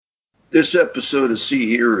This episode of See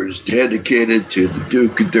Here is dedicated to the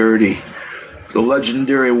Duke of Dirty, the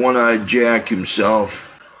legendary One-Eyed Jack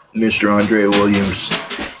himself, Mr. Andre Williams.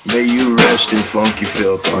 May you rest in funky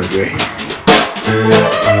filth, Andre.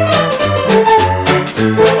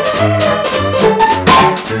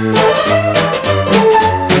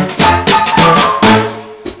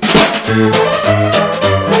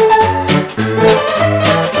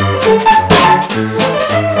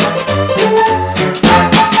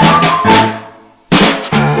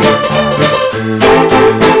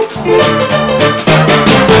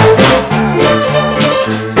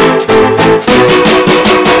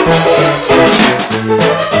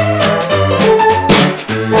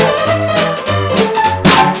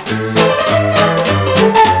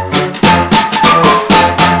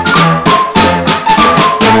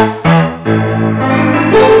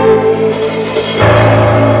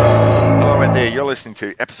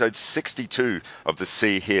 To episode 62 of the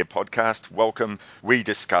See Here podcast. Welcome. We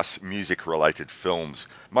discuss music-related films.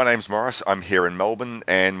 My name's Morris. I'm here in Melbourne,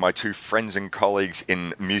 and my two friends and colleagues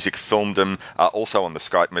in music filmdom are also on the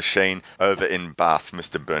Skype machine. Over in Bath,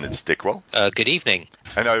 Mr. Bernard Stickwell. Good evening.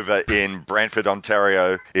 And over in Brantford,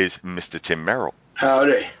 Ontario, is Mr. Tim Merrill.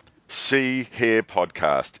 Howdy. See Here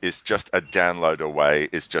podcast is just a download away.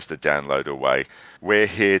 We're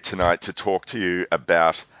here tonight to talk to you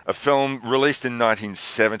about a film released in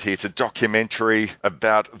 1970. It's a documentary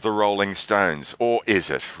about the Rolling Stones. Or is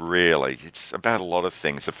it, really? It's about a lot of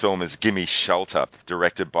things. The film is Gimme Shelter,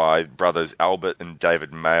 directed by brothers Albert and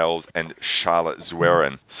David Mayles and Charlotte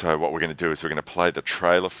Zwerin. So what we're going to do is we're going to play the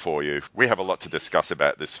trailer for you. We have a lot to discuss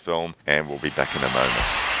about this film, and we'll be back in a moment.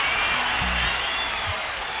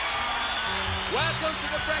 Welcome to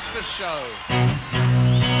the breakfast show.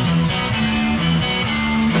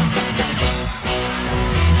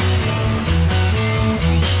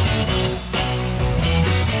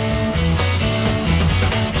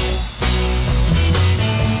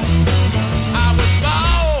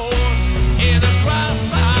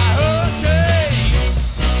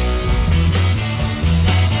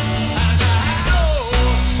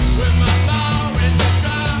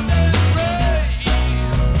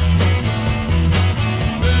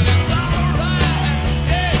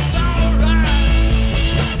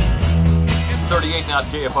 Now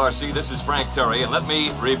KFRC, this is Frank Terry, and let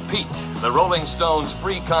me repeat, the Rolling Stones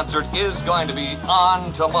free concert is going to be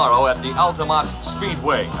on tomorrow at the Altamont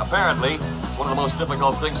Speedway. Apparently, it's one of the most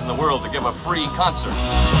difficult things in the world to give a free concert.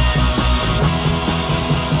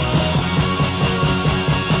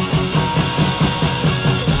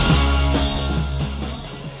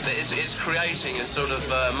 It's creating a sort of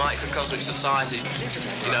microcosmic society,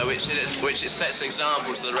 you know, which it sets an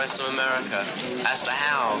example to the rest of America as to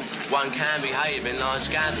how one can behave in large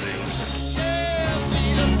gatherings.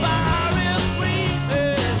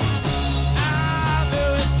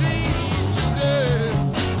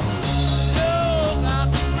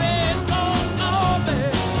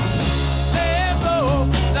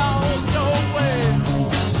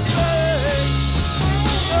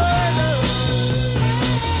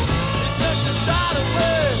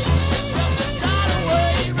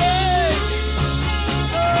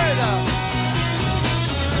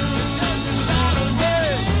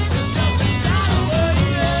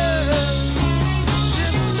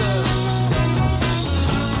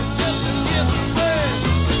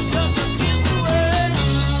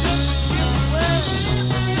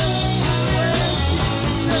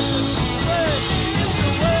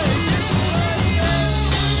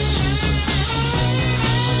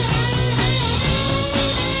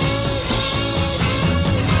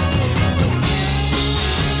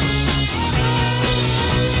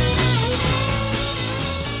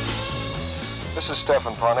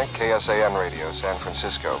 Stefan Ponik, KSAN Radio, San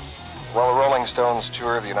Francisco. Well, the Rolling Stones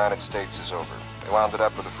tour of the United States is over. They wound it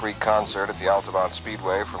up with a free concert at the Altamont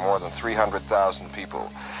Speedway for more than 300,000 people.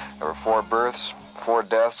 There were 4 births, 4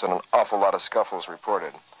 deaths, and an awful lot of scuffles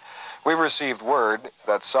reported. We've received word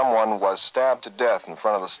that someone was stabbed to death in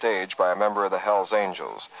front of the stage by a member of the Hells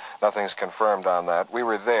Angels. Nothing's confirmed on that. We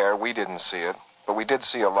were there, we didn't see it, but we did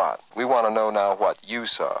see a lot. We want to know now what you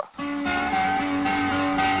saw.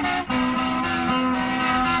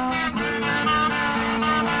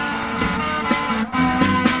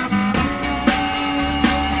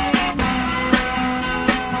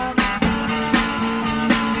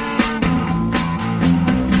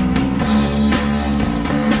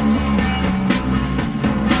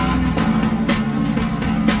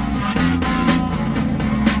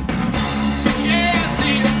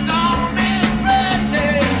 Storm is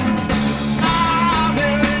threatening our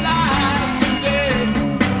very lives.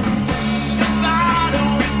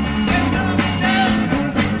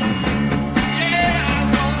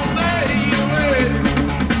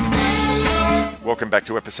 Welcome back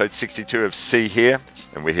to episode 62 of See Here,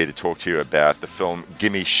 and we're here to talk to you about the film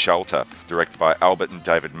Gimme Shelter, directed by Albert and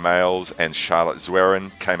David Mayles and Charlotte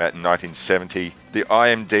Zwerin, came out in 1970. The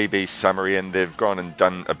IMDb summary, and they've gone and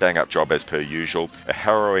done a bang-up job as per usual, a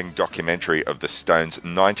harrowing documentary of the Stones'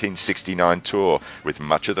 1969 tour, with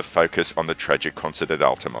much of the focus on the tragic concert at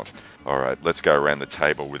Altamont. All right, let's go around the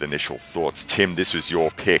table with initial thoughts. Tim, this was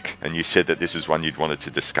your pick, and you said that this is one you'd wanted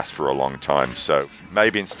to discuss for a long time. So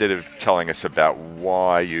maybe instead of telling us about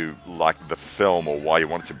why you liked the film or why you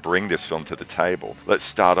wanted to bring this film to the table, let's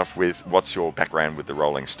start off with what's your background with the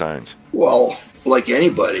Rolling Stones? Well, like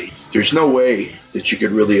anybody, there's no way that you could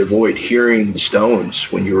really avoid hearing the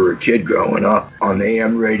Stones when you were a kid growing up. On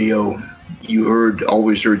AM radio, you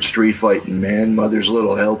always heard Street Fighting Man, Mother's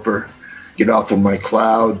Little Helper, Get Off of My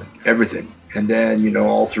Cloud, everything. And then,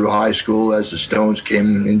 all through high school, as the Stones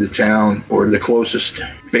came into town, or the closest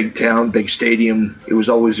big town, big stadium, it was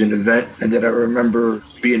always an event. And then I remember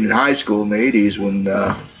being in high school in the 80s when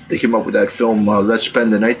they came up with that film, Let's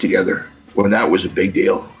Spend the Night Together, when that was a big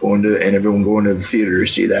deal, and everyone going to the theater to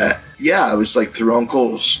see that. Yeah, it was like through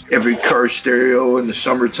uncles, every car stereo in the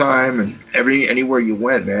summertime, and anywhere you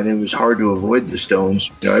went, man, it was hard to avoid the Stones.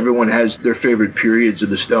 Everyone has their favorite periods of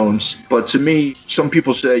the Stones, but to me, some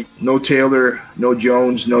people say no Taylor, no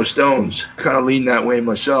Jones, no Stones. Kind of lean that way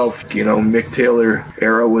myself. Mick Taylor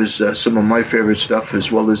era was some of my favorite stuff,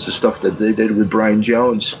 as well as the stuff that they did with Brian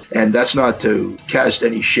Jones. And that's not to cast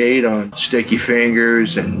any shade on Sticky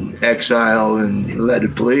Fingers and Exile and Let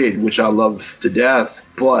It Bleed, which I love to death.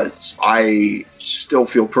 But I still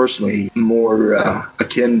feel personally more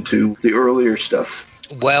akin to the earlier stuff.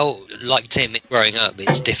 Well, like Tim, growing up,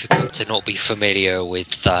 it's difficult to not be familiar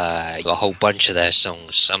with a whole bunch of their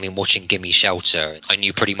songs. I mean, watching Gimme Shelter, I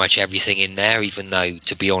knew pretty much everything in there, even though,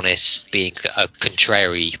 to be honest, being a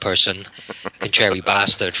contrary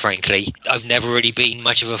bastard, frankly, I've never really been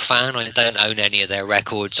much of a fan. I don't own any of their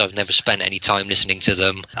records. I've never spent any time listening to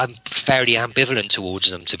them. I'm fairly ambivalent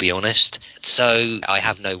towards them, to be honest. So I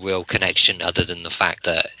have no real connection other than the fact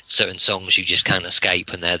that certain songs you just can't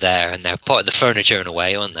escape, and they're there, and they're part of the furniture in a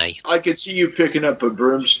way, aren't they? I could see you picking up a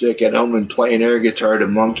broomstick at home and playing air guitar to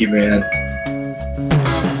Monkey Man.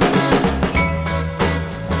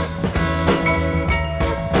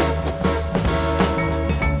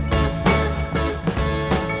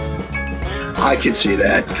 I can see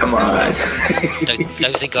that. Come on.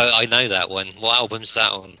 don't think I know that one. What album's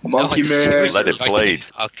that on? Monkey Man. Let It Bleed.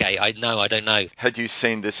 Okay, I don't know. Had you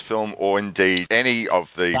seen this film or indeed any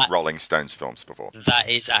of the Rolling Stones films before? That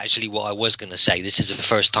is actually what I was going to say. This is a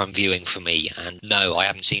first time viewing for me, and no, I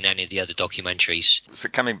haven't seen any of the other documentaries. So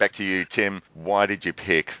coming back to you, Tim, why did you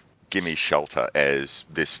pick Gimme Shelter as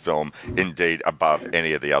this film, indeed above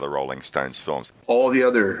any of the other Rolling Stones films? All the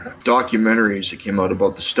other documentaries that came out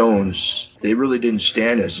about the Stones, they really didn't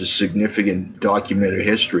stand as a significant documented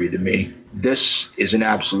history to me. This is an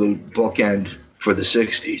absolute bookend for the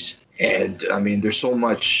 60s. And I mean, there's so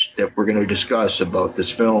much that we're going to discuss about this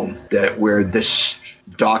film that where this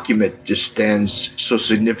document just stands so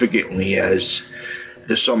significantly as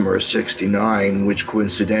the summer of 69, which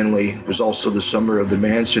coincidentally was also the summer of the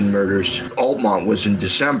Manson murders. Altamont was in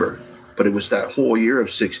December, but it was that whole year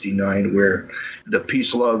of 69 where the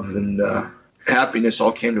peace, love, and happiness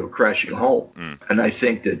all came to a crashing halt. And I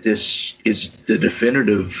think that this is the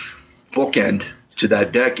definitive bookend to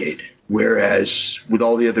that decade. Whereas with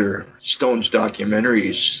all the other Stones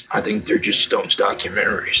documentaries, I think they're just Stones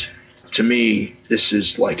documentaries. To me, this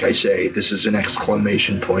is, like I say, this is an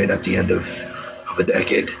exclamation point at the end of a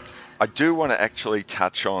decade. I do want to actually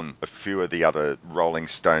touch on a few of the other Rolling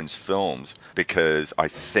Stones films because I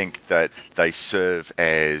think that they serve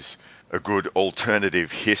as a good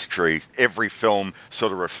alternative history. Every film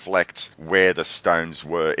sort of reflects where the Stones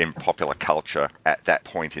were in popular culture at that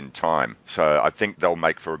point in time. So I think they'll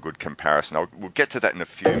make for a good comparison. We'll get to that in a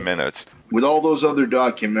few minutes. With all those other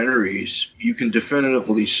documentaries, you can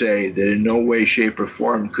definitively say that in no way, shape, or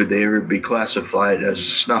form could they ever be classified as a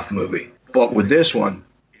snuff movie. But with this one,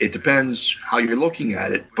 it depends how you're looking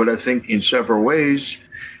at it. But I think in several ways,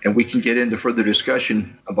 and we can get into further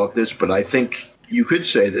discussion about this, but I think you could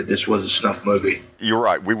say that this was a snuff movie. You're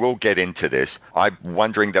right. We will get into this. I'm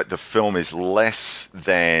wondering that the film is less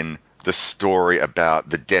than the story about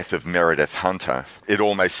the death of Meredith Hunter. It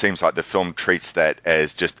almost seems like the film treats that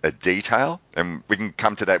as just a detail And we can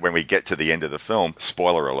come to that when we get to the end of the film.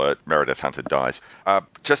 Spoiler alert, Meredith Hunter dies.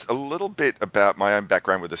 Just a little bit about my own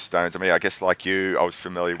background with the Stones. I mean, I guess like you, I was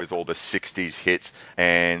familiar with all the 60s hits,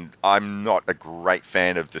 and I'm not a great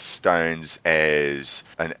fan of the Stones as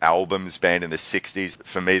an albums band in the 60s.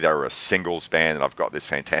 For me, they were a singles band, and I've got this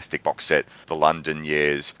fantastic box set, The London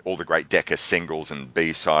Years, all the great Decca singles and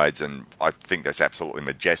B-sides, and I think that's absolutely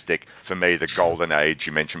majestic. For me, the golden age,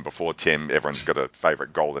 you mentioned before, Tim, everyone's got a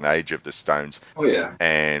favourite golden age of the Stones. Oh, yeah.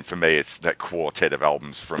 And for me, it's that quartet of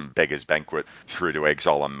albums from Beggar's Banquet through to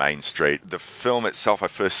Exile on Main Street. The film itself, I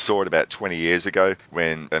first saw it about 20 years ago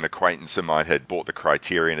when an acquaintance of mine had bought the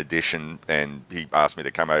Criterion edition, and he asked me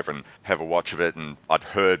to come over and have a watch of it, and I'd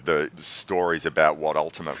heard the stories about what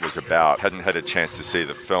Ultimate was about, hadn't had a chance to see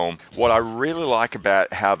the film. What I really like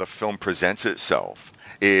about how the film presents itself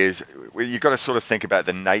is you've got to sort of think about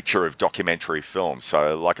the nature of documentary films.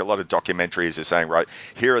 So like a lot of documentaries are saying, right,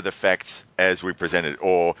 here are the facts as we presented,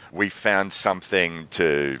 or we found something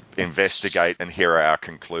to investigate and here are our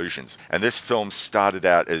conclusions. And this film started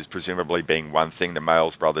out as presumably being one thing. The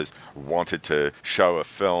Mayles brothers wanted to show a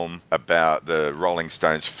film about the Rolling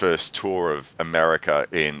Stones' first tour of America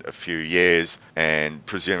in a few years, and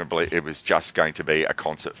presumably it was just going to be a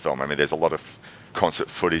concert film. I mean, there's a lot of concert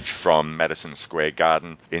footage from Madison Square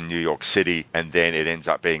Garden in New York City, and then it ends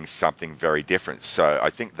up being something very different. So I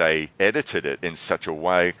think they edited it in such a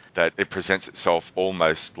way that it presents itself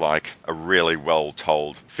almost like a really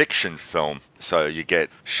well-told fiction film. So you get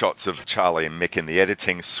shots of Charlie and Mick in the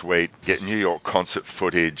editing suite, you get New York concert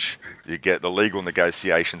footage, you get the legal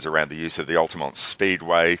negotiations around the use of the Altamont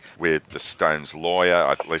Speedway with the Stones lawyer,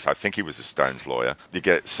 at least I think he was the Stones lawyer. You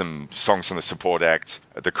get some songs from the support act,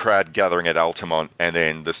 the crowd gathering at Altamont, and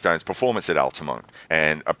then the Stones' performance at Altamont.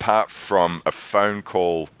 And apart from a phone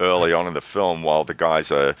call early on in the film while the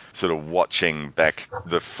guys are sort of watching back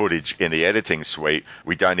the footage in the editing suite,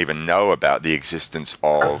 we don't even know about the existence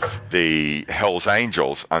of the Hells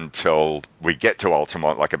Angels until we get to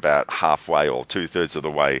Altamont, like about halfway or 2/3 of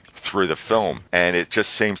the way through the film. And it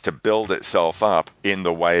just seems to build itself up in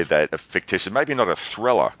the way that a fictitious, maybe not a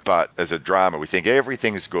thriller, but as a drama, we think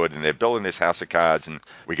everything's good and they're building this house of cards, and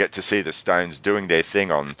we get to see the Stones doing their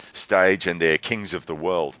thing on stage and they're kings of the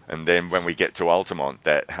world. And then when we get to Altamont,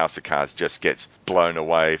 that house of cards just gets blown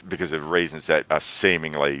away because of reasons that are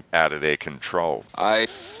seemingly out of their control. I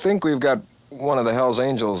think we've got one of the Hells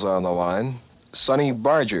Angels on the line, Sonny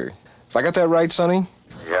Barger. If I got that right, Sonny?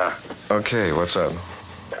 Yeah. Okay, what's up?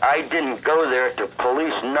 I didn't go there to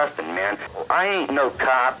police nothing, man. I ain't no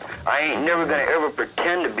cop. I ain't never gonna ever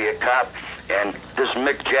pretend to be a cop. And this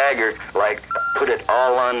Mick Jagger, like, put it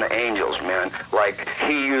all on the Angels, man. Like,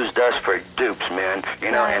 he used us for dupes, man.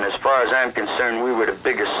 You know, and as far as I'm concerned, we were the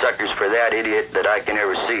biggest suckers for that idiot that I can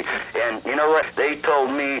ever see. And you know what? They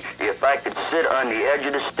told me if I could sit on the edge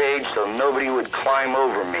of the stage so nobody would climb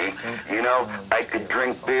over me, you know, I could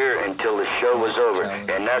drink beer until the show was over.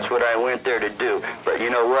 And that's what I went there to do. But you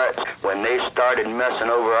know what? When they started messing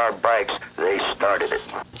over our bikes, they started it.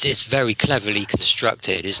 It's very cleverly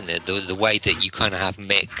constructed, isn't it? The way that you kind of have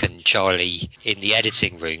Mick and Charlie in the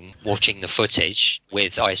editing room watching the footage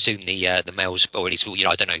with, I assume, the Mayles, or at least, you know,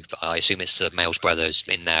 I don't know, but I assume it's the Mayles brothers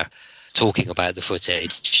in there talking about the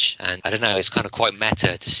footage. And I don't know, it's kind of quite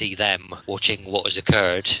meta to see them watching what has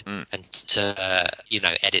occurred and to, you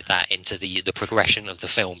know, edit that into the progression of the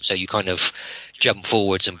film. So you kind of jump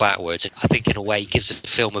forwards and backwards. I think in a way it gives the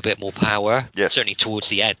film a bit more power. Yes. Certainly towards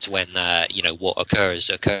the end when, you know, what occurs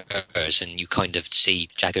and you kind of see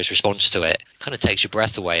Jagger's response to it. Kind of takes your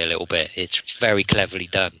breath away a little bit. It's very cleverly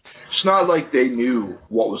done. It's not like they knew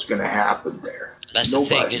what was going to happen there. That's the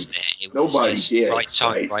thing, isn't it? It was Nobody just did. Right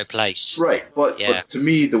time, right place. Right, but to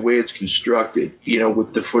me, the way it's constructed, you know,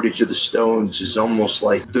 with the footage of the Stones is almost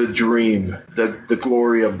like the dream, the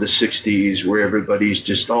glory of the 60s, where everybody's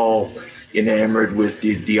just all enamored with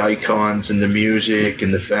the icons and the music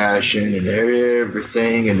and the fashion and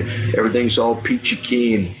everything, and everything's all peachy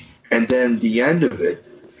keen. And then the end of it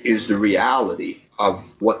is the reality of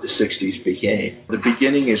what the 60s became. The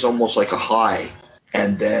beginning is almost like a high.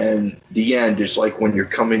 And then the end is like when you're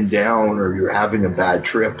coming down or you're having a bad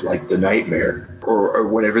trip, like the nightmare, or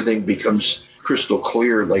when everything becomes crystal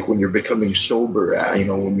clear, like when you're becoming sober, you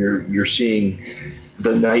know, when you're seeing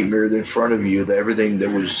the nightmare in front of you, everything that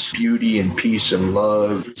was beauty and peace and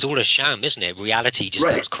love. It's all a sham, isn't it? Reality just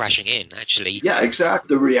comes crashing in, actually. Yeah,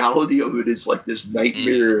 exactly. The reality of it is like this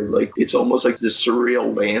nightmare, like it's almost like this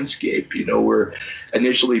surreal landscape, you know, where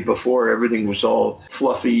initially before everything was all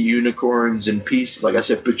fluffy unicorns and peace, like I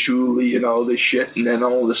said, patchouli and all this shit, and then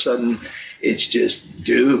all of a sudden it's just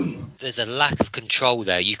doom. There's a lack of control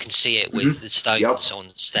there. You can see it with Stones Yep.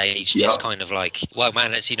 on stage, Yep. just kind of like, well,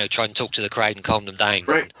 man, let's try and talk to the crowd and calm them down.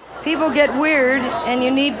 Right. People get weird, and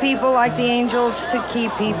you need people like the Angels to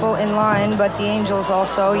keep people in line, but the Angels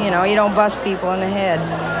also, you don't bust people in the head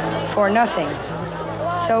for nothing.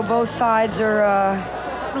 So both sides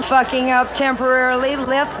are fucking up temporarily.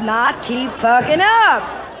 Let's not keep fucking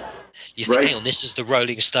up. You think, Right. hang on, this is the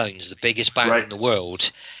Rolling Stones, the biggest band Right. in the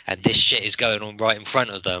world, and this shit is going on right in front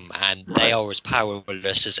of them, and they are as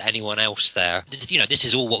powerless as anyone else there. This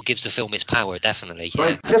is all what gives the film its power, definitely. Yeah.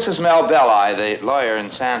 Right. This is Mel Belli, the lawyer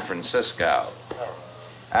in San Francisco.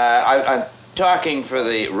 I'm talking for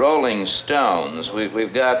the Rolling Stones.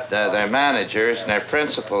 We've got their managers and their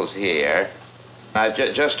principals here. I've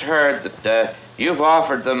just heard that you've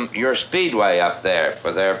offered them your speedway up there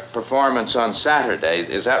for their performance on Saturday.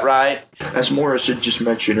 Is that right? As Morris had just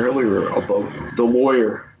mentioned earlier about the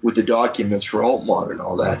lawyer with the documents for Altmont and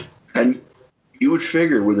all that. And you would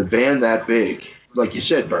figure with a band that big, like you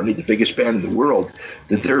said, Barney, the biggest band in the world,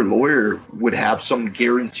 that their lawyer would have some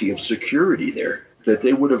guarantee of security there, that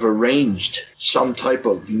they would have arranged some type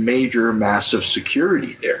of major, massive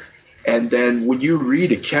security there. And then when you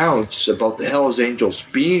read accounts about the Hells Angels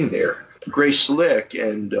being there, Grace Slick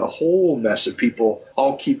and a whole mess of people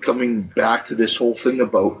all keep coming back to this whole thing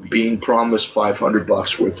about being promised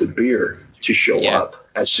 $500 worth of beer to show up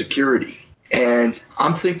as security. And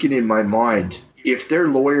I'm thinking in my mind, if their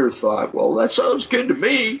lawyer thought, well, that sounds good to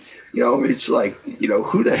me, it's like,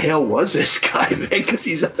 who the hell was this guy, man? Because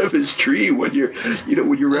he's out of his tree when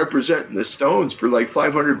you're representing the Stones for like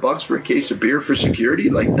 $500 for a case of beer for security.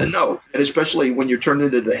 Like, no. And especially when you're turned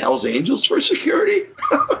into the Hells Angels for security.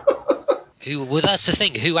 Well, that's the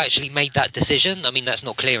thing. Who actually made that decision? I mean, that's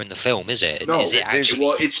not clear in the film, is it? No, is it actually?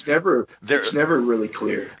 Well, it's never really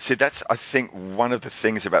clear. See, that's, I think, one of the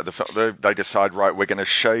things about the film. They decide, right, we're going to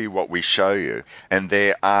show you what we show you. And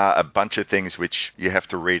there are a bunch of things which you have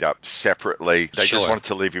to read up separately. They just wanted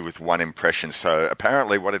to leave you with one impression. So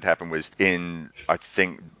apparently what had happened was in, I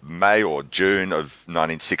think, May or June of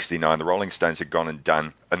 1969, the Rolling Stones had gone and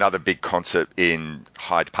done another big concert in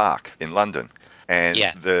Hyde Park in London. And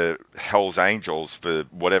the Hells Angels, for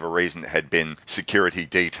whatever reason, had been security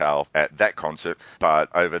detail at that concert.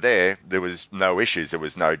 But over there was no issues. There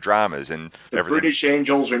was no dramas. And the British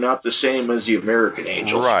Angels are not the same as the American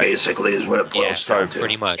Angels, basically, is what it boils down to.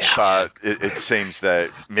 Pretty much. But it seems that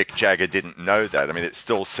Mick Jagger didn't know that. I mean, it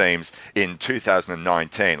still seems in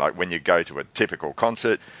 2019, like when you go to a typical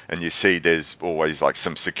concert and you see there's always like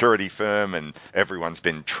some security firm and everyone's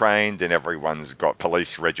been trained and everyone's got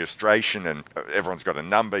police registration and everyone's got a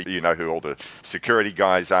number, you know who all the security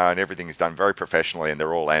guys are, and everything is done very professionally and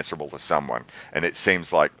they're all answerable to someone. And it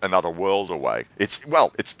seems like another world away. It's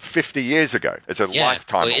 50 years ago. It's a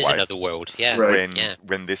lifetime away. It is another world,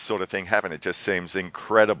 When this sort of thing happened, it just seems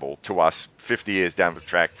incredible to us 50 years down the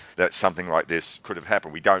track that something like this could have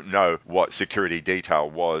happened. We don't know what security detail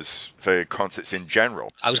was for concerts in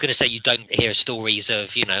general. I was going to say, you don't hear stories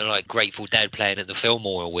of, like Grateful Dead playing at the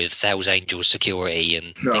Fillmore with Hells Angels security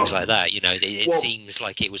and things like that. It seems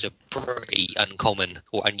like it was a pretty uncommon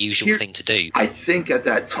or unusual thing to do. I think at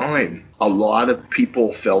that time, a lot of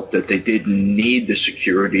people felt that they didn't need the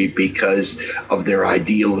security because of their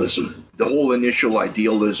idealism. The whole initial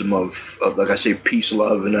idealism of, like I say, peace,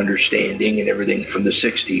 love, and understanding and everything from the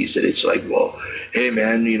 60s, that it's like, well, hey,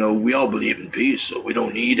 man, we all believe in peace, so we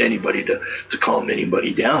don't need anybody to calm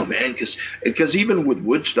anybody down, man. Because even with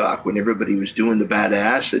Woodstock, when everybody was doing the bad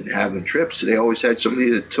acid and having trips, they always had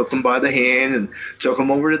somebody that took them by the hand and took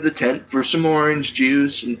them over to the tent for some orange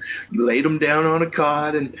juice and laid them down on a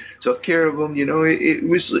cot and took care of them.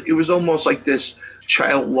 It was almost like this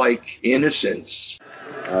childlike innocence.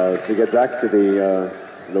 To get back to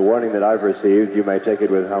the warning that I've received, you may take it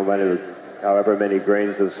with however many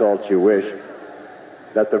grains of salt you wish,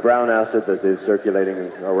 that the brown acid that is circulating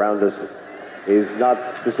around us is not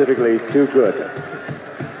specifically too good.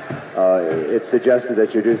 It's suggested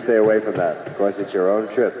that you do stay away from that. Of course, it's your own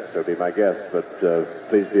trip, so be my guest, but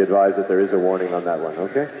please be advised that there is a warning on that one,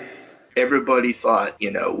 okay? Everybody thought,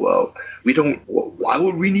 well, why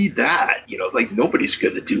would we need that? Like nobody's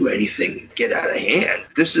going to do anything get out of hand.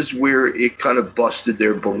 This is where it kind of busted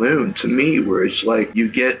their balloon to me, where it's like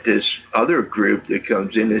you get this other group that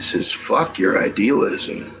comes in and says, fuck your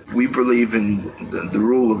idealism. We believe in the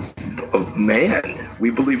rule of man. We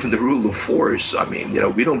believe in the rule of force. I mean,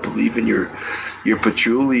 we don't believe in your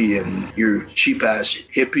patchouli and your cheap-ass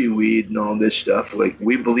hippie weed and all this stuff. Like,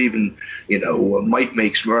 we believe in, might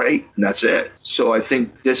makes right, and that's it. So I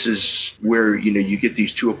think this is where, you get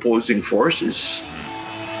these two opposing forces.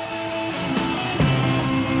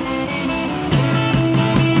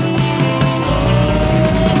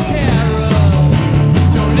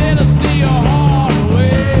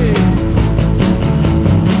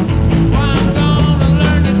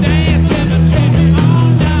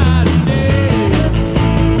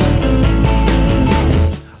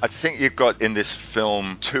 got in this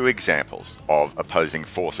film two examples of opposing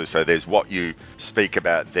forces. So there's what you speak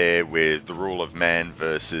about there with the rule of man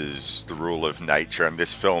versus the rule of nature, and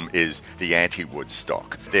this film is the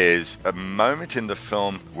anti-Woodstock. There's a moment in the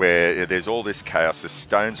film where there's all this chaos. The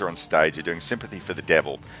Stones are on stage, they're doing Sympathy for the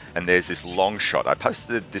Devil, and there's this long shot. I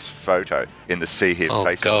posted this photo in the See Here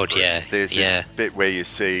Facebook God, group. yeah. There's this bit where you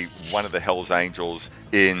see one of the Hells Angels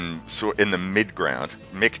in the midground,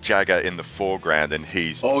 Mick Jagger in the foreground, and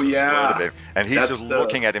he's and he's just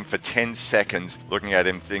looking at him for 10 seconds, looking at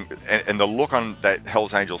him, and the look on that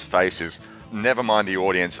Hells Angel's face is, never mind the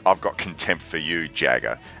audience, I've got contempt for you,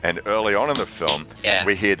 Jagger. And early on in the film,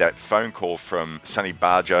 we hear that phone call from Sonny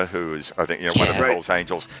Barger, who is, I think, one of the Hells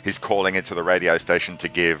Angels. He's calling into the radio station to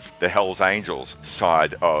give the Hells Angels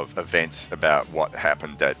side of events about what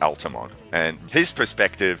happened at Altamont. And his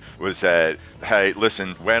perspective was that, hey,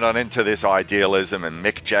 listen, we're not into this idealism, and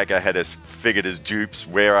Mick Jagger had us figured as dupes.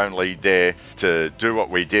 We're only there to do what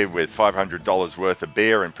we did with $500 worth of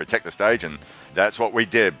beer and protect the stage, and that's what we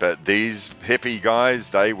did. But these hippie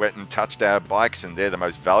guys, they went and touched our bikes, and they're the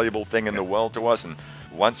most valuable thing in the world to us. And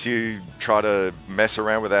once you try to mess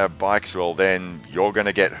around with our bikes, well, then you're going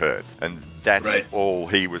to get hurt. And that's all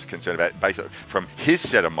he was concerned about. Basically, from his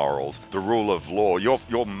set of morals, the rule of law,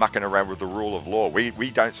 you're mucking around with the rule of law. We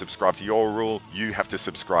don't subscribe to your rule. You have to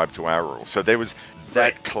subscribe to our rule. So there was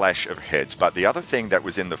that clash of heads. But the other thing that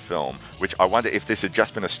was in the film, which I wonder if this had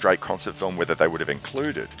just been a straight concert film, whether they would have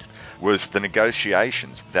included, was the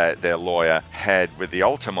negotiations that their lawyer had with the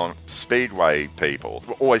Altamont Speedway people.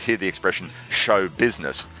 We always hear the expression show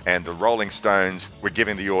business, and the Rolling Stones were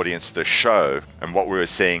giving the audience the show, and what we were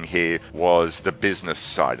seeing here was the business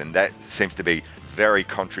side, and that seems to be very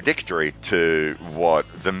contradictory to what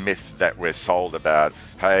the myth that we're sold about,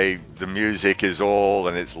 hey, the music is all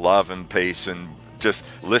and it's love and peace and just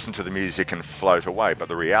listen to the music and float away. But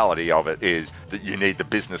the reality of it is that you need the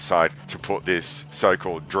business side to put this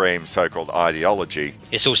so-called dream, so-called ideology.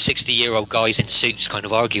 It's all 60-year-old guys in suits kind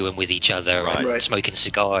of arguing with each other and smoking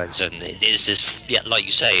cigars, and it's this, like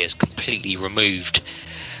you say, is completely removed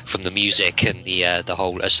from the music and the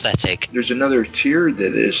whole aesthetic. There's another tier to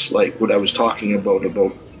this, like what I was talking about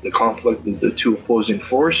the conflict of the two opposing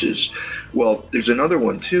forces. Well, there's another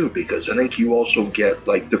one too, because I think you also get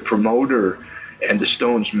like the promoter and the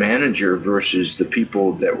Stones manager versus the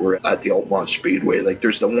people that were at the Altamont Speedway. Like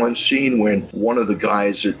there's the one scene when one of the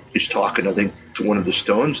guys is talking, I think, to one of the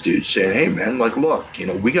Stones dudes saying, hey man, like look,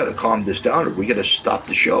 we got to calm this down or we got to stop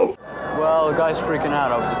the show. Well, the guy's freaking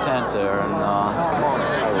out over the tent there, and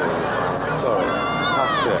sorry.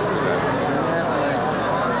 Tough shit.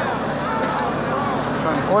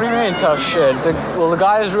 What do you mean tough shit? The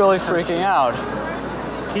guy is really freaking out.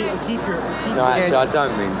 No, actually, I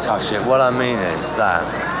don't mean tough shit. What I mean is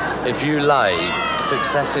that if you lay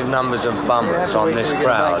successive numbers of bummers on this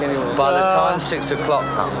crowd, by the time 6 o'clock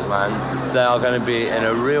comes, man, they are going to be in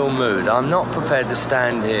a real mood. I'm not prepared to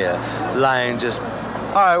stand here laying just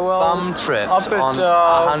bum trips on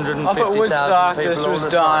 150,000 up at Woodstock, people. this was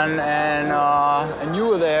done, and you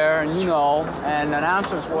were there, and and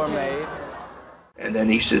announcements were made. And then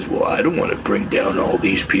he says, well, I don't want to bring down all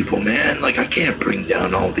these people, man. Like, I can't bring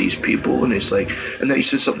down all these people. And it's like, and then he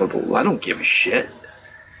says something about, well, I don't give a shit.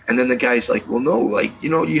 And then the guy's like, well, no, like,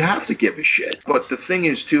 you have to give a shit. But the thing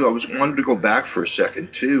is, too, I wanted to go back for a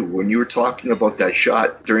second, too. When you were talking about that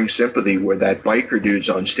shot during Sympathy where that biker dude's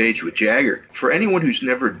on stage with Jagger, for anyone who's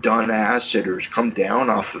never done acid or has come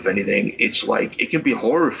down off of anything, it's like, it can be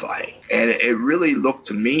horrifying. And it really looked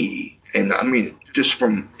to me, and I mean, just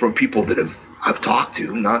from people that I've talked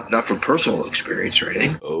to, not from personal experience or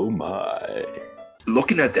anything. Oh, my.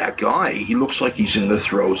 Looking at that guy, he looks like he's in the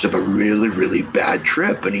throes of a really, really bad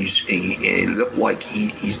trip, and he looked like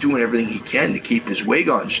he's doing everything he can to keep his wig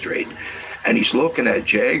on straight. And he's looking at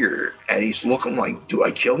Jagger, and he's looking like, do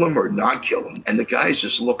I kill him or not kill him? And the guy's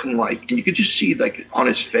just looking like, and you could just see, like, on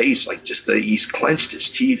his face, like, just he's clenched his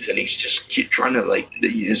teeth, and he's just trying to, like,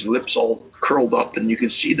 his lips all curled up, and you can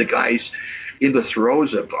see the guy's in the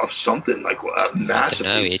throes of something like a massive.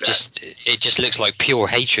 No, it just looks like pure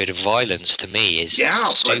hatred of violence to me.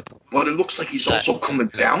 But it looks like he's also coming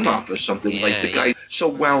down off of something. Like the guy so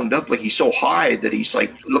wound up, like he's so high that he's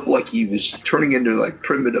like looked like he was turning into like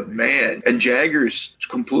primitive man. And Jagger's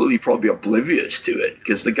completely probably oblivious to it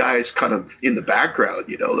because the guy's kind of in the background,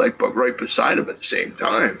 but right beside him at the same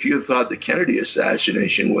time. If you thought the Kennedy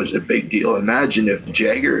assassination was a big deal, imagine if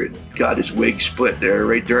Jagger had got his wig split there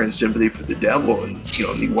right during Sympathy for the Devil, and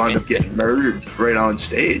he wound up getting murdered right on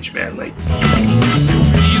stage, man. Like,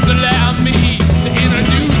 please allow me to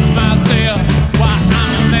introduce myself. Why,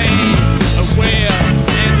 I'm a man of wear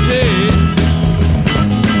and tears.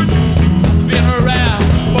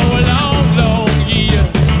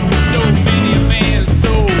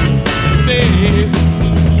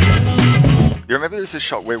 remember there's a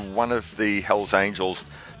shot where one of the Hell's Angels,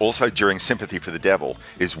 also during Sympathy for the Devil,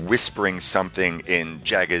 is whispering something in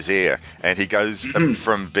Jagger's ear, and he goes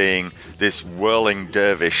from being this whirling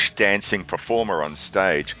dervish dancing performer on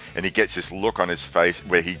stage, and he gets this look on his face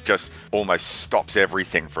where he just almost stops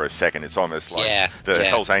everything for a second. It's almost like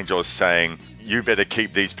Hell's Angel is saying, you better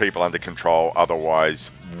keep these people under control, otherwise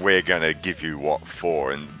we're going to give you what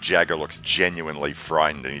for. And Jagger looks genuinely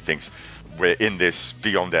frightened, and he thinks, we're in this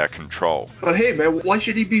beyond our control. But hey, man, why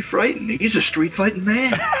should he be frightened? He's a street fighting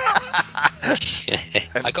man. I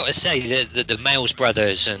got to say, the Miles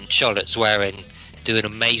brothers and Charlotte Swearing do an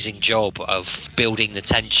amazing job of building the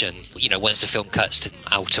tension. You know, once the film cuts to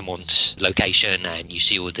Altamont location and you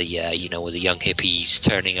see all the all the young hippies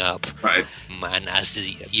turning up, right? And as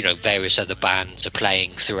the various other bands are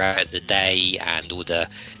playing throughout the day, and all the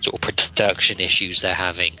sort of production issues they're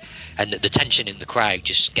having, and the tension in the crowd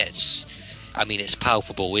just gets, I mean, it's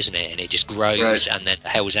palpable, isn't it? And it just grows, right. And then the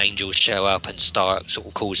Hell's Angels show up and start sort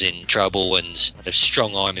of causing trouble and sort of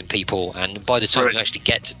strong-arming people. And by the time you actually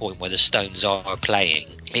get to the point where the Stones are playing,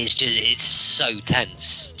 it's so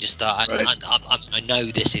tense. Just I know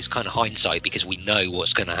this is kind of hindsight because we know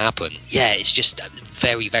what's going to happen. Yeah, it's just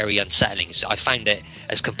very, very unsettling. So I found it,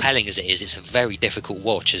 as compelling as it is, it's a very difficult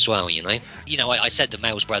watch as well. I said the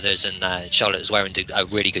Miles brothers and Charlotte Swearing do a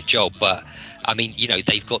really good job, but I mean,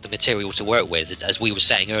 they've got the material to work with. As we were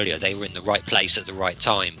saying earlier, they were in the right place at the right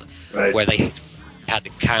time, where they had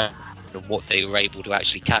the camera and what they were able to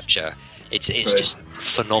actually capture. It's just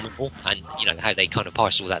phenomenal, and how they kind of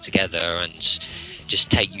parcel that together and just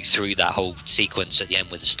take you through that whole sequence at the end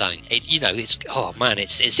with the stone.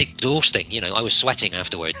 It's exhausting. I was sweating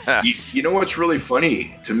afterward. You know what's really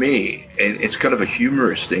funny to me, and it's kind of a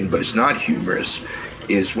humorous thing, but it's not humorous,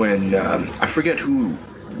 is when I forget who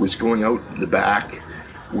was going out in the back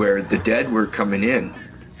where the Dead were coming in,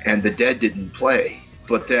 and the Dead didn't play.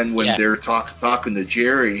 But then when they're talking to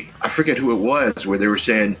Jerry, I forget who it was, where they were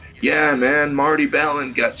saying, yeah, man, Marty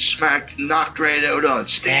Ballin got knocked right out on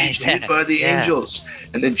stage, hit by the Angels.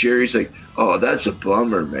 And then Jerry's like, oh, that's a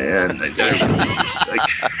bummer, man. The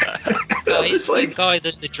guy,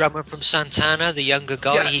 the drummer from Santana, the younger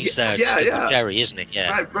guy, he's Jerry, isn't it?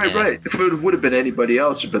 Yeah. Right. If it would have been anybody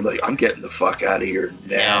else, it'd been like, I'm getting the fuck out of here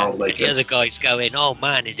now. Like the other guy's going, oh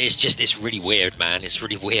man, it's really weird, man. It's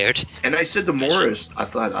really weird. And I said to Morris, I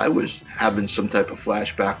thought I was having some type of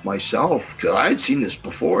flashback myself, because I had seen this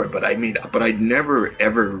before, but I never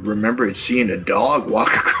ever remembered seeing a dog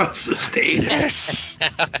walk across the stage. Yes.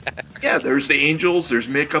 Yeah, there's the Angels, there's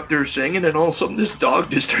Mick up there singing, and all of a sudden this dog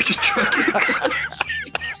just starts trucking across the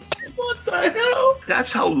stage. What the hell?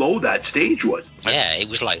 That's how low that stage was. Yeah, it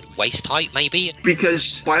was like waist height, maybe.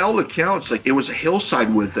 Because by all accounts, it was a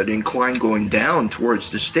hillside with an incline going down towards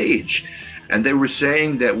the stage. And they were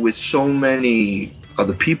saying that with so many of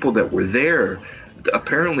the people that were there,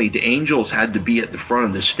 apparently the Angels had to be at the front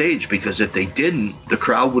of the stage, because if they didn't, the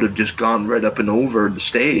crowd would have just gone right up and over the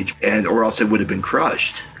stage, or else it would have been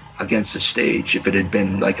crushed against the stage if it had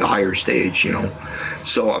been like a higher stage,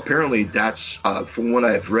 So apparently that's from what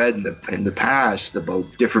I've read in the past about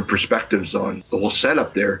different perspectives on the whole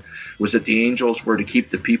setup there, was that the Angels were to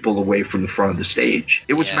keep the people away from the front of the stage.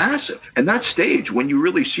 It was massive. And that stage, when you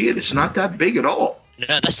really see it, it's not that big at all. No,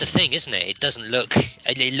 that's the thing, isn't it?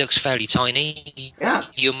 It looks fairly tiny. Yeah.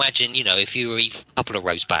 You imagine, if you were even a couple of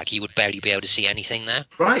rows back, you would barely be able to see anything there.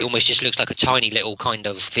 Right. It almost just looks like a tiny little kind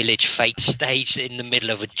of village fete stage in the middle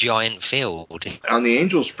of a giant field. On the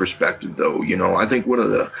Angels' perspective, though, I think one of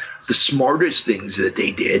the smartest things that they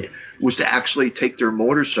did was to actually take their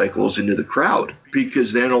motorcycles into the crowd,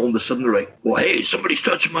 because then all of a sudden they're like, well, hey, somebody's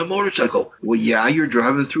touching my motorcycle. Well, yeah, you're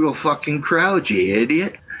driving through a fucking crowd, you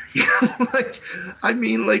idiot. What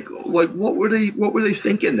were they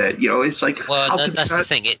thinking that, it's like, well, that's the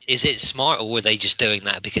thing. Is it smart, or were they just doing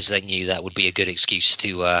that because they knew that would be a good excuse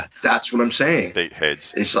to That's what I'm saying. Beat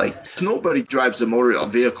heads. It's like nobody drives a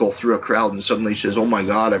vehicle through a crowd and suddenly says, oh my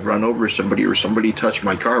God, I've run over somebody, or somebody touched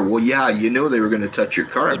my car. Well, yeah, they were going to touch your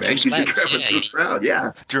car, man, because you're driving through a crowd.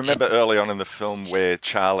 Yeah. Do you remember early on in the film where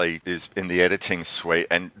Charlie is in the editing suite,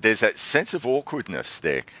 and there's that sense of awkwardness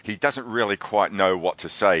there? He doesn't really quite know what to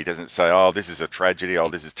say. He doesn't say, oh, this is a tragedy, oh,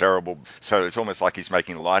 this is terrible. So it's almost like he's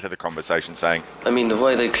making light of the conversation, saying, I mean, the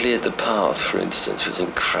way they cleared the path, for instance, was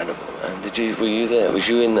incredible, man. Were you there? Was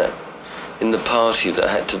you in the party that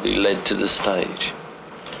had to be led to the stage?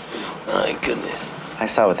 My goodness. I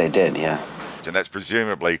saw what they did, yeah. And that's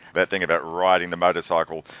presumably that thing about riding the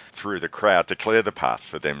motorcycle through the crowd to clear the path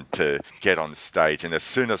for them to get on stage. And as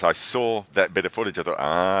soon as I saw that bit of footage, I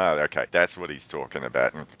thought, okay, that's what he's talking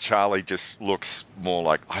about. And Charlie just looks more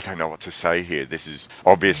like, I don't know what to say here. This is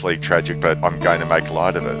obviously tragic, but I'm going to make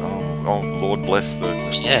light of it. Oh Lord bless the...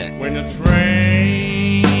 Yeah. When the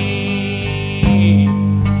train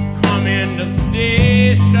come in the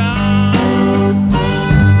station,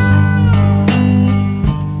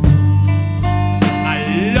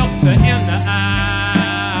 in the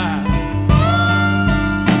eye.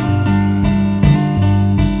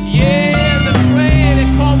 Yeah, the train it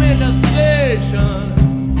come in the station,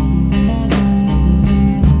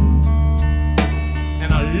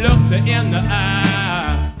 and I looked her in the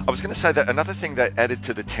eye. I was going to say that another thing that added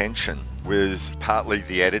to the tension was partly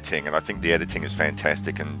the editing, and I think the editing is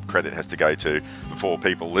fantastic, and credit has to go to the four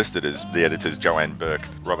people listed as the editors: Joanne Burke,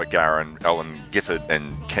 Robert Garron, Ellen Gifford,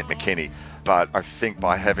 and Kent McKinney. But I think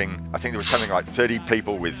there was something like 30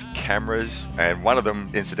 people with cameras, and one of them,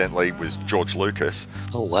 incidentally, was George Lucas.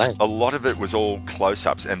 Oh, wow. A lot of it was all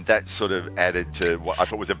close-ups, and that sort of added to what I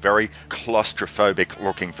thought was a very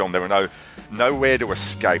claustrophobic-looking film. There were nowhere to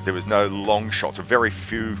escape. There was no long shots, or very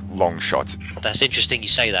few long shots. That's interesting you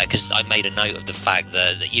say that, because I made a note of the fact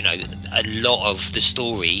that, you know, a lot of the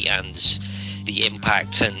story and the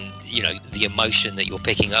impact and, you know, the emotion that you're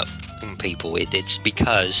picking up from people, it's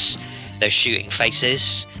because they're shooting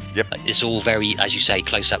faces. Yep. It's all very, as you say,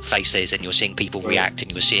 close-up faces, and you're seeing people react,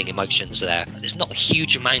 and you're seeing emotions there. There's not a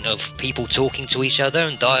huge amount of people talking to each other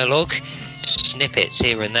and dialogue. Snippets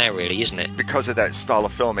here and there, really, isn't it? Because of that style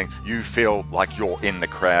of filming, you feel like you're in the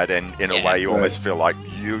crowd, and in a way you almost feel like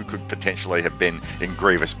you could potentially have been in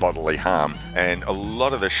grievous bodily harm. And a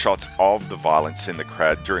lot of the shots of the violence in the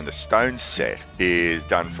crowd during the Stones set is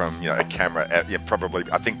done from, you know, a camera, probably,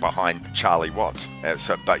 I think, behind Charlie Watts.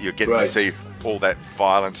 But you're getting to see all that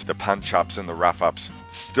violence, the punch-ups and the rough-ups,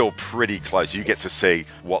 still pretty close. You get to see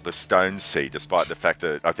what the Stones see, despite the fact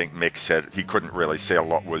that I think Mick said he couldn't really see a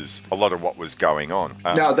lot of what was going on.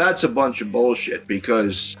 Now, that's a bunch of bullshit,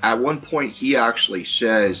 because at one point he actually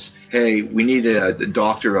says, hey, we need a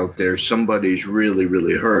doctor out there. Somebody's really,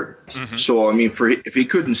 really hurt. Mm-hmm. So, I mean, if he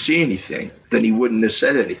couldn't see anything, then he wouldn't have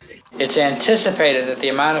said anything. It's anticipated that the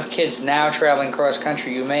amount of kids now traveling cross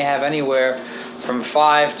country, you may have anywhere from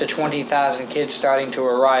 5 to 20,000 kids starting to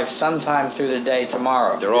arrive sometime through the day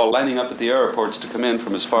tomorrow. They're all lining up at the airports to come in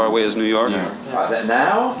from as far away as New York. Yeah.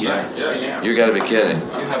 Now? Yeah. You got to be kidding.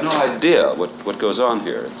 You have no idea what goes on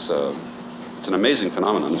here. It's an amazing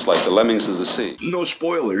phenomenon. It's like the lemmings of the sea. No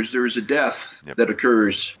spoilers. There is a death that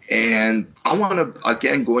occurs, and I want to,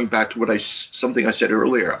 again, going back to something I said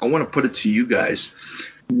earlier, I want to put it to you guys.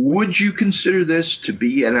 Would you consider this to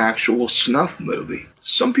be an actual snuff movie?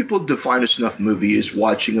 Some people define a snuff movie as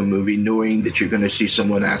watching a movie knowing that you're going to see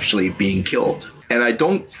someone actually being killed. And I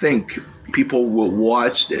don't think people will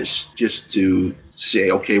watch this just to say,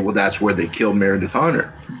 okay, well, that's where they killed Meredith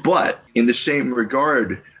Hunter. But in the same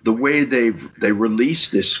regard, the way they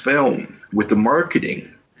released this film with the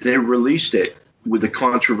marketing, they released it with a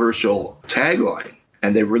controversial tagline.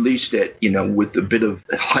 And they released it, you know, with a bit of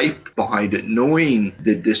hype behind it, knowing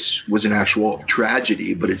that this was an actual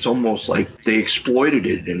tragedy. But it's almost like they exploited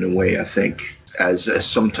it in a way, I think, as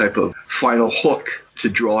some type of final hook to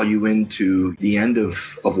draw you into the end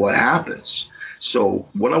of what happens. So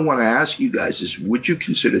what I want to ask you guys is, would you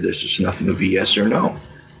consider this a snuff movie, yes or no?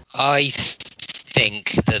 I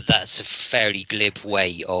think that that's a fairly glib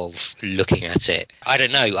way of looking at it. I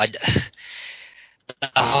don't know. The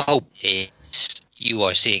hope is you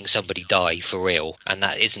are seeing somebody die for real, and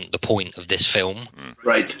that isn't the point of this film.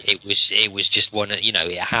 Right. It was just one, you know,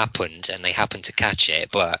 it happened and they happened to catch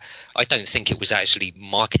it, but I don't think it was actually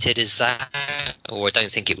marketed as that, or I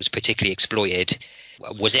don't think it was particularly exploited.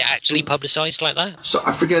 Was it actually publicized like that? So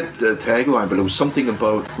I forget the tagline, but it was something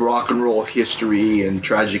about rock and roll history and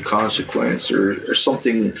tragic consequence, or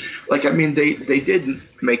something. Like, I mean, they did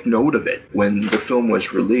make note of it when the film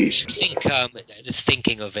was released. I think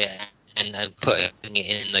thinking of it and putting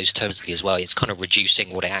it in those terms as well, it's kind of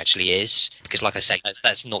reducing what it actually is, because like I say,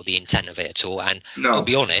 that's not the intent of it at all. And I'll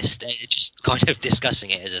be honest, just kind of discussing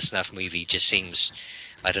it as a snuff movie just seems,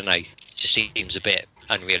 I don't know, just seems a bit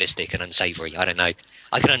unrealistic and unsavory. I don't know.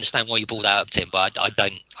 I can understand why you brought that up, Tim, but I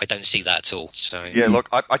don't see that at all. So yeah, look,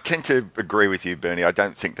 I tend to agree with you, Bernie. I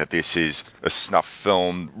don't think that this is a snuff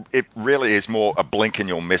film. It really is more a blink and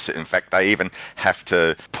you'll miss it. In fact, they even have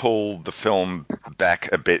to pull the film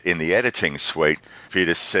back a bit in the editing suite for you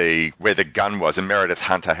to see where the gun was. And Meredith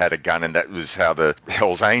Hunter had a gun, and that was how the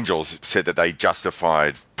Hells Angels said that they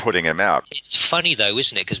justified putting him out. It's funny though,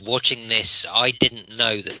 isn't it? Because watching this, I didn't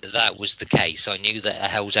know that was the case. I knew that a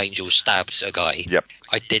Hell's Angel stabbed a guy. Yep.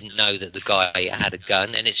 I didn't know that the guy had a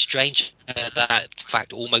gun, and it's strange that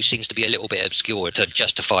fact almost seems to be a little bit obscure to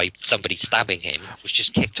justify somebody stabbing him. Was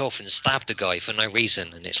just kicked off and stabbed a guy for no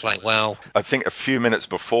reason, and it's like, well, I think a few minutes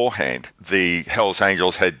beforehand, the Hells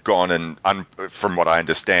Angels had gone and, from what I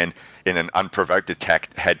understand, in an unprovoked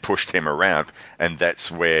attack, had pushed him around, and that's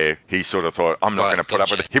where he sort of thought, I'm not going to put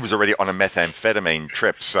up with it. He was already on a methamphetamine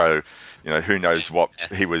trip, so who knows what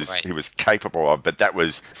he was capable of. But that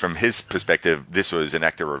was, from his perspective, this was an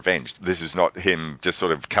act of revenge. This is not him just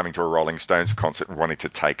sort of coming to a Rolling Stones concert and wanting to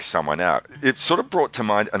take someone out. It sort of brought to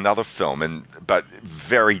mind another film, but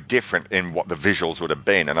very different in what the visuals would have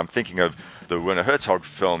been. And I'm thinking of the Werner Herzog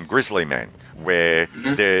film Grizzly Man, where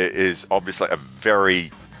there is obviously a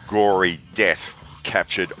very gory death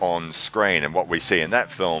captured on screen, and what we see in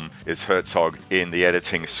that film is Herzog in the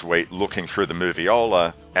editing suite looking through the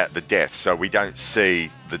moviola at the death. So we don't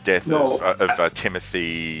see the death of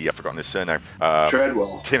Timothy, I've forgotten his surname,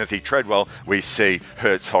 Treadwell. Timothy Treadwell. We see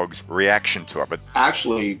Herzog's reaction to it. But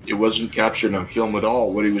actually, it wasn't captured on film at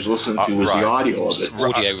all. What he was listening to was the audio of it.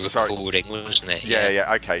 Audio recording, wasn't it?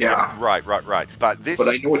 Yeah, okay. Yeah. Right. But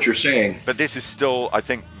I know what you're saying. But this is still, I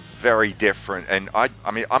think, very different, and I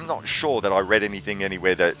mean, I'm not sure that I read anything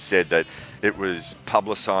anywhere that said that it was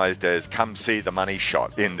publicized as come see the money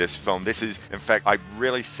shot in this film. This is, in fact, I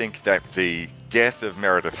really think that the death of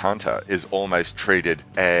Meredith Hunter is almost treated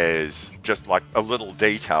as just like a little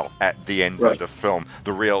detail at the end of the film.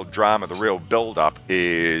 The real drama, the real build-up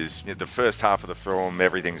is the first half of the film,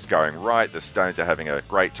 everything's going right, the Stones are having a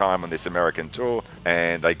great time on this American tour,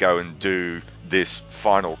 and they go and do this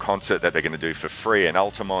final concert that they're going to do for free in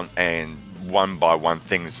Altamont, and one by one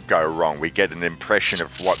things go wrong. We get an impression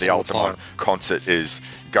of what the Altamont concert is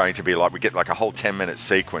going to be like. We get like a whole 10-minute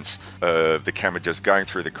sequence of the camera just going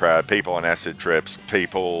through the crowd, people on acid trips,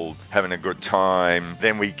 people having a good time.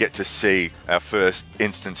 Then we get to see our first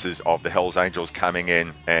instances of the Hells Angels coming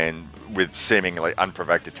in and with seemingly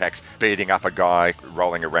unprovoked attacks, beating up a guy,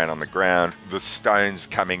 rolling around on the ground. The Stones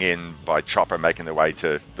coming in by chopper, making their way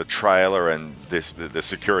to the trailer, and the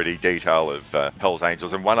security detail of Hells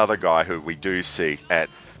Angels, and one other guy who we do see at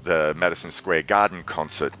the Madison Square Garden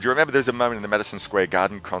concert. Do you remember there's a moment in the Madison Square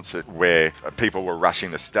Garden concert where people were rushing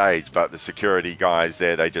the stage, but the security guys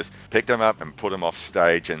there, they just picked them up and put them off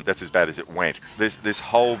stage, and that's as bad as it went. There's this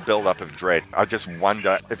whole build-up of dread. I just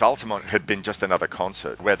wonder if Altamont had been just another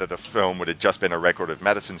concert, whether the film would have just been a record of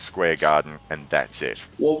Madison Square Garden, and that's it.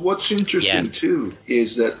 Well, what's interesting, too,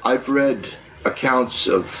 is that I've read accounts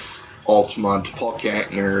of Altamont, Paul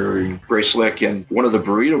Kantner, and Grace Lick, and one of the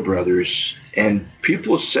Burrito Brothers, and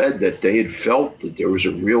people said that they had felt that there was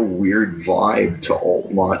a real weird vibe to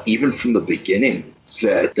Altamont, even from the beginning,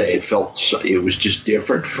 that they had felt it was just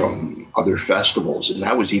different from other festivals, and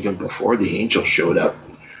that was even before the Angels showed up,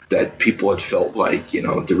 that people had felt like,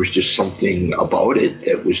 there was just something about it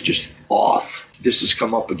that was just off. This has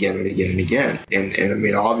come up again and again and again, and I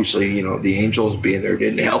mean, obviously, the Angels being there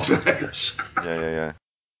didn't help matters. Yeah.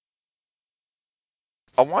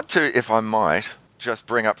 I want to, if I might, just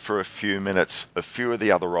bring up for a few minutes a few of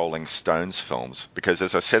the other Rolling Stones films, because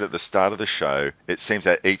as I said at the start of the show, it seems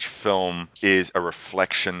that each film is a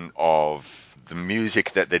reflection of the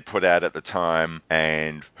music that they'd put out at the time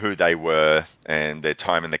and who they were and their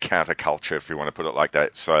time in the counterculture, if you want to put it like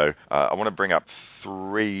that. So I want to bring up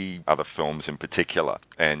three other films in particular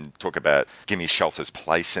and talk about Gimme Shelter's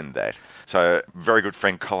place in that. So a very good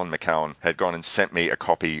friend Colin McCowan had gone and sent me a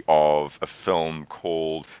copy of a film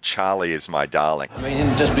called Charlie Is My Darling. I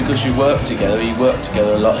mean, just because you work together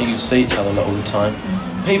a lot, you see each other a lot all the time.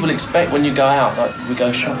 People expect when you go out, like we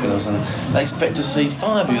go shopping or something, they expect to see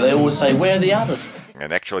five of you. They always say, where are the others?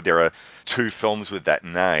 And actually there are two films with that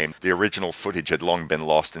name. The original footage had long been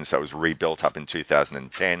lost, and so it was rebuilt up in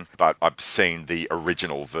 2010. But I've seen the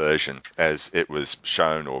original version as it was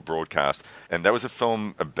shown or broadcast. And that was a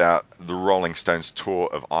film about the Rolling Stones tour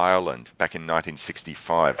of Ireland back in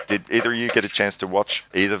 1965. Did either of you get a chance to watch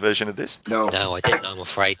either version of this? No, I didn't. I'm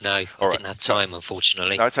afraid no. I didn't have time,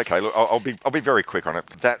 unfortunately. No, it's okay. Look, I'll be very quick on it.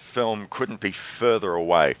 That film couldn't be further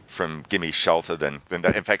away from Gimme Shelter than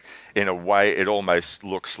that. In fact, in a way, it almost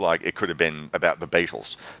looks like it could have been about the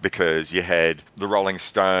Beatles, because you had the Rolling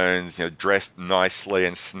Stones, dressed nicely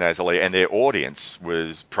and snazzily, and their audience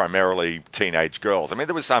was primarily teenage girls. I mean,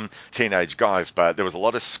 there was some teenage guys, but there was a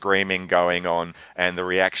lot of screaming going on, and the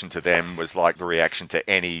reaction to them was like the reaction to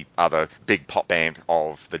any other big pop band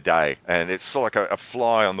of the day. And it's sort of like a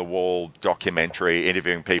fly-on-the-wall documentary,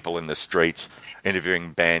 interviewing people in the streets,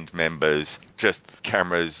 interviewing band members, just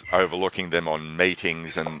cameras overlooking them on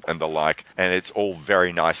meetings and the like, and it's all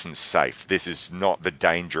very nice and safe. This is not the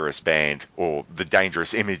dangerous band or the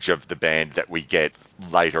dangerous image of the band that we get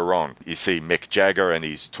later on. You see Mick Jagger and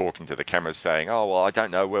he's talking to the cameras saying, oh, well, I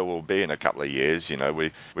don't know where we'll be in a couple of years,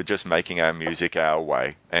 we're just making our music our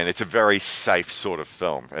way. And it's a very safe sort of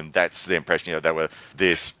film, and that's the impression. They were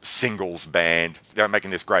this singles band, they were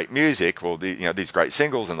making this great music, or these great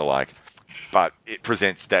singles and the like, but it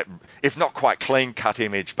presents that, if not quite clean-cut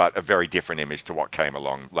image, but a very different image to what came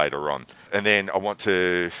along later on. And then I want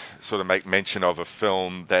to sort of make mention of a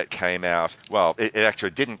film that came out, well, it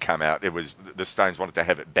actually didn't come out, it was, the Stones wanted to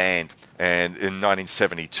have it banned, and in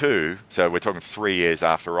 1972, so we're talking 3 years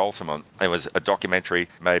after Altamont, there was a documentary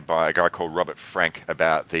made by a guy called Robert Frank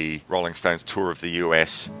about the Rolling Stones tour of the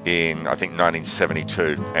US in, I think,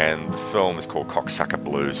 1972, and the film is called Cocksucker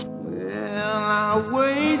Blues. Well, I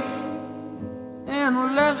wait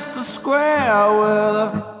in Leicester Square with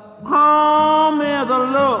a calm the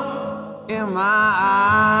look in my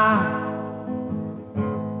eye.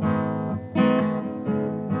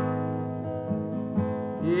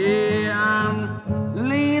 Yeah, I'm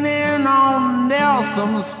leaning on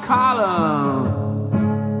Nelson's collar,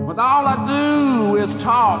 but all I do is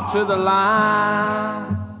talk to the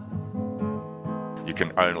line. You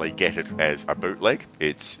can only get it as a bootleg.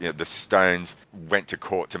 It's, the Stones went to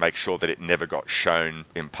court to make sure that it never got shown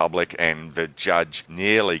in public, and the judge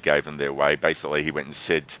nearly gave them their way. Basically, he went and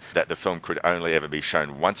said that the film could only ever be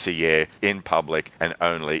shown once a year in public, and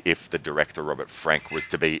only if the director, Robert Frank, was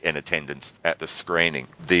to be in attendance at the screening.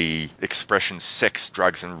 The expression sex,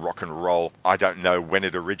 drugs, and rock and roll, I don't know when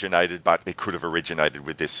it originated, but it could have originated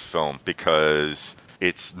with this film, because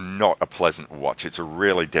it's not a pleasant watch. It's a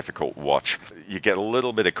really difficult watch. You get a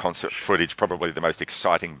little bit of concert footage, probably the most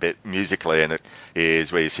exciting bit musically in it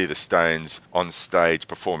is where you see the Stones on stage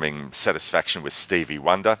performing Satisfaction with Stevie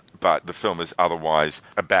Wonder, but the film is otherwise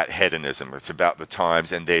about hedonism. It's about the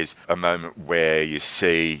times, and there's a moment where you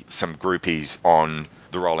see some groupies on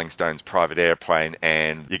the Rolling Stones private airplane,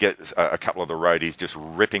 and you get a couple of the roadies just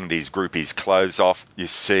ripping these groupies' clothes off. You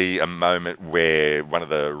see a moment where one of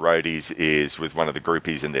the roadies is with one of the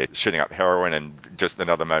groupies and they're shooting up heroin, and just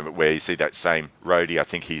another moment where you see that same roadie, I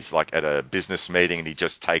think he's like at a business meeting, and he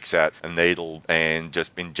just takes out a needle and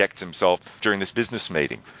just injects himself during this business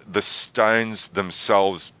meeting. The Stones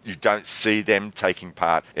themselves, you don't see them taking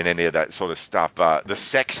part in any of that sort of stuff, but the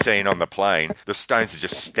sex scene on the plane, the Stones are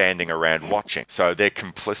just standing around watching. So they're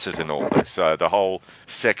complicit in all this. So the whole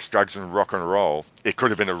sex, drugs, and rock and roll, it could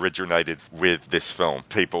have been originated with this film.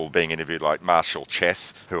 People being interviewed like Marshall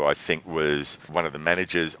Chess, who I think was one of the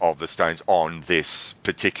managers of the Stones on this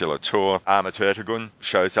particular tour. Ahmet Ertegun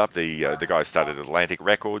shows up, the guy who started Atlantic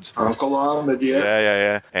Records. Uncle Ahmet, yeah.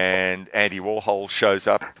 Yeah. And Andy Warhol shows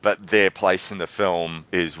up, but their place in the film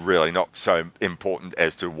is really not so important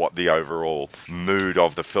as to what the overall mood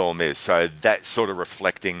of the film is. So that's sort of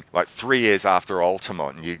reflecting, like 3 years after Altamont,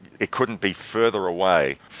 it couldn't be further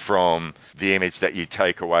away from the image that you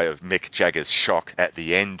take away of Mick Jagger's shock at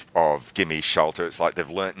the end of Gimme Shelter. It's like they've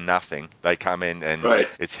learnt nothing. They come in and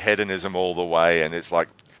It's hedonism all the way, and it's like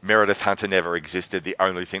Meredith Hunter never existed. The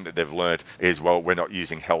only thing that they've learnt is, well, we're not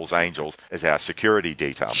using Hell's Angels as our security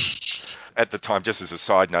detail. At the time, just as a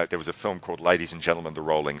side note, there was a film called Ladies and Gentlemen, the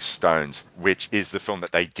Rolling Stones, which is the film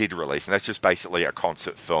that they did release. And that's just basically a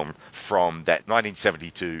concert film from that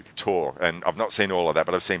 1972 tour. And I've not seen all of that,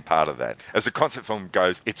 but I've seen part of that. As a concert film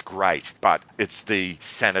goes, it's great, but it's the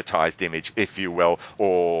sanitized image, if you will,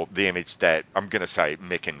 or the image that, I'm going to say,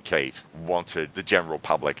 Mick and Keith wanted the general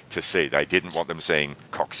public to see. They didn't want them seeing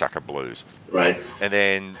Cocksucker Blues. Right. And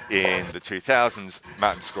then in the 2000s,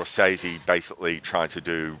 Martin Scorsese basically tried to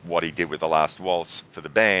do what he did with The Last Waltz for the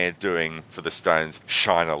band, doing for the Stones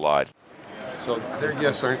Shine a Light. So their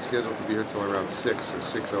guests aren't scheduled to be here till around 6 or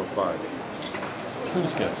 6:05.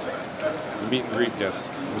 Who's guests? The meet and greet guests,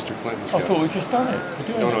 Mr. Clinton's I guests. thought we just done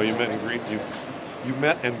it. No, you met and greet. You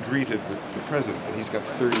met and greeted the president, and he's got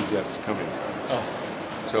 30 guests coming. Oh.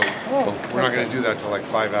 So we're not going to do that till like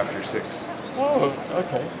 5 after 6. Oh,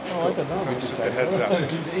 okay. Oh, I don't know. Just a heads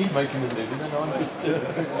up. He's making the living, and I'm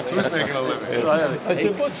just... Who's making a living? I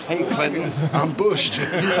said, what's... Hey, Clinton, I'm bushed.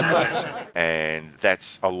 And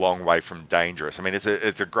that's a long way from dangerous. I mean, it's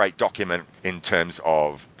a great document in terms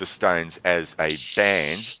of the Stones as a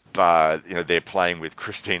band, but you know they're playing with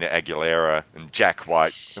Christina Aguilera and Jack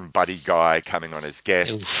White and Buddy Guy coming on as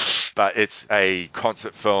guests. But it's a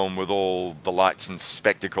concert film with all the lights and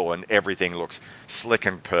spectacle, and everything looks slick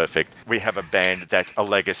and perfect. We have a band that's a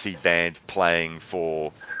legacy band playing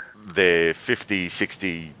for their 50,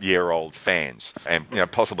 60-year-old fans, and you know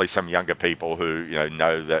possibly some younger people who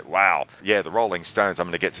know that, wow, yeah, the Rolling Stones, I'm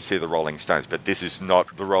going to get to see the Rolling Stones, but this is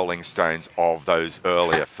not the Rolling Stones of those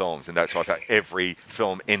earlier films. And that's why I say every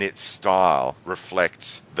film in its style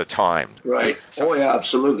reflects the time. Right. Oh yeah,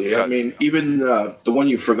 absolutely. I mean, even the one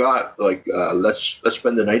you forgot, like let's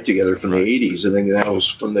spend the night together from the 80s. I think that was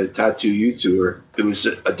from the Tattoo You tour. It was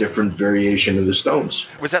a different variation of the Stones.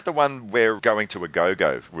 Was that the one where Going to a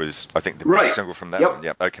Go-Go was, I think, the single from that one?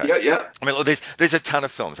 Yep. Okay. Yeah. I mean, look, there's a ton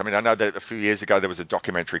of films. I mean, I know that a few years ago there was a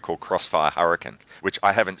documentary called Crossfire Hurricane, which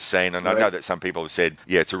I haven't seen, and I know that some people have said,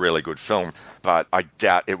 yeah, it's a really good film, but I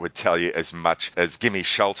doubt it would tell you as much as Gimme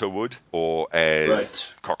Shelter would, or as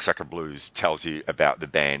Cocksucker Blues tells you about the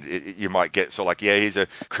band. You might get sort of like, yeah, here's a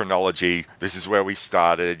chronology. This is where we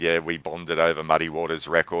started. Yeah, we bonded over Muddy Waters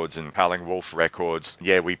Records and Howling Wolf Records.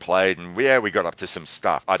 Yeah, we played, and we got up to some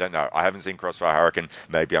stuff. I don't know. I haven't seen Crossfire Hurricane.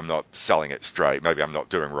 Maybe I'm not selling it straight. Maybe I'm not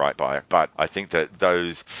doing right by it. But I think that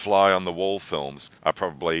those fly-on-the-wall films are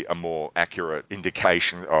probably a more accurate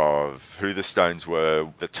indication of who the Stones were,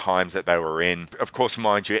 the times that they were in. Of course,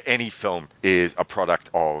 mind you, any film is a product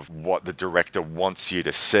of what the director wants you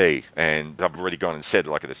to see. And I've already gone and said,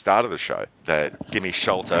 like at the start of the show, that Gimme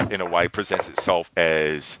Shelter, in a way, presents itself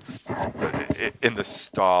as in the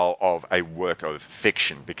style of a work of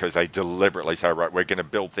fiction, because they deliberately say, right, we're going to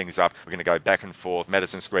build things up, we're going to go back and forth,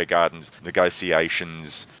 Madison Square Gardens,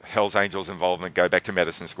 negotiations, Hell's Angels involvement, go back to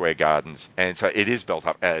Madison Square Gardens. And so it is built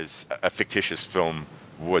up as a fictitious film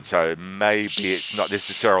would. So maybe it's not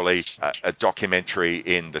necessarily a documentary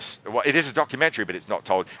in the... Well, it is a documentary, but it's not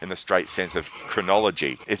told in the straight sense of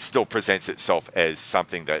chronology. It still presents itself as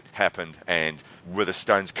something that happened, and were the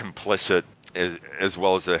Stones complicit as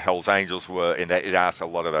well as the Hells Angels were, in that it asks a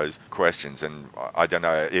lot of those questions. And I don't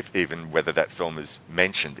know if even whether that film is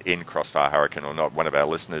mentioned in Crossfire Hurricane or not. One of our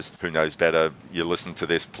listeners who knows better, you listen to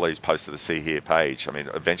this, please post to the See Here page. I mean,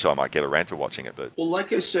 eventually I might get around to watching it. But well,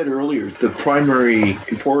 like I said earlier, the primary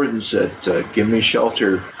importance that Gimme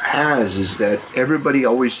Shelter has is that everybody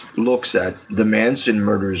always looks at the Manson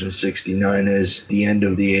murders in '69 as the end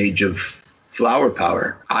of the age of flower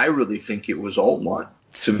power. I really think it was Altamont.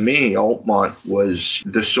 To me, Altamont was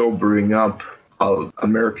the sobering up of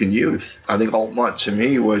American youth. I think Altamont, to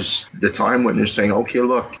me, was the time when they're saying, okay,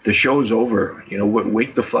 look, the show's over.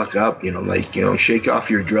 Wake the fuck up. Shake off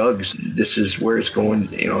your drugs. This is where it's going.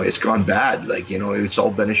 It's gone bad. It's all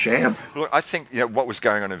been a sham. Look, I think what was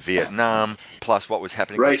going on in Vietnam, plus what was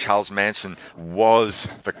happening with Charles Manson, was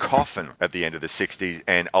the coffin at the end of the 60s,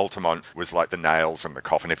 and Altamont was like the nails in the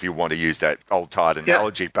coffin, if you want to use that old-tired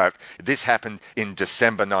analogy. But this happened in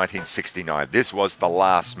December 1969. This was the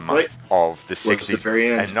last month of the 60s. The very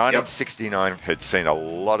end. And 1969 had seen a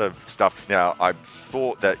lot of stuff. Now, I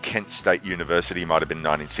thought that Kent State University might have been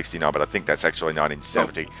 1969, but I think that's actually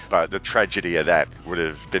 1970. But the tragedy of that would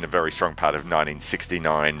have been a very strong part of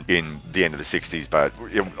 1969 in the end of the 60s. But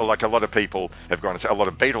like a lot of people have gone and said, a lot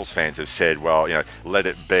of Beatles fans have said, well, Let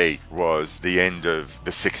It Be was the end of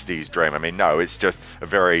the 60s dream. I mean, no, it's just a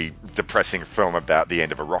very depressing film about the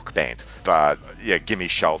end of a rock band. But yeah, Gimme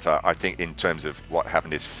Shelter, I think in terms of what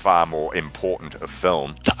happened, is far more important a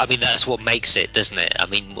film. I mean, that's what makes it, doesn't it? I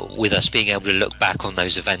mean, with us being able to look back on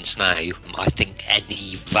those events now, I think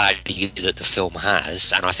any value that the film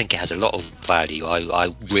has, and I think it has a lot of value,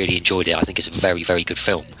 I really enjoyed it. I think it's a very, very good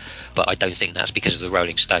film. But I don't think that's because of the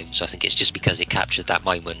Rolling Stones. I think it's just because it captured that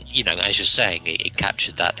moment. As you're saying, it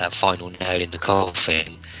captured that final nail in the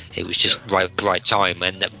coffin. It was just right time,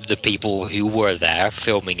 and the people who were there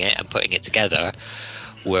filming it and putting it together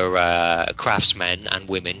were craftsmen and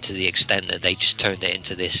women, to the extent that they just turned it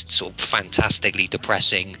into this sort of fantastically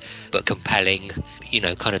depressing but compelling,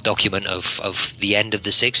 kind of document of the end of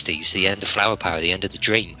the 60s, the end of flower power, the end of the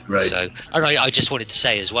dream. Right. So, and I just wanted to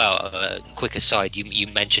say as well, quick aside, you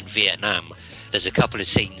mentioned Vietnam. There's a couple of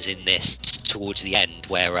scenes in this towards the end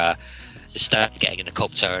where the start getting in a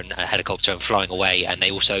helicopter and flying away, and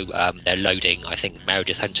they also they're loading, I think,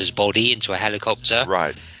 Meredith Hunter's body into a helicopter.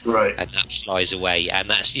 Right. And that flies away, and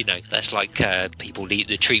that's like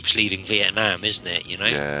the troops leaving Vietnam, isn't it?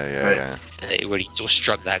 Yeah. It really sort of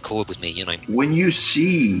struck that chord with me, When you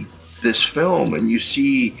see this film and you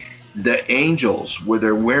see the Angels where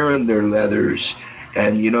they're wearing their leathers,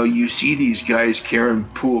 and you see these guys carrying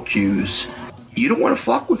pool cues, you don't want to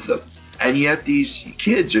fuck with them. And yet these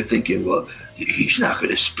kids are thinking, well, he's not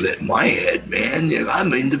going to split my head, man.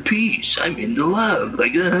 I'm into peace. I'm into love.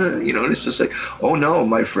 Like, and it's just like, oh no,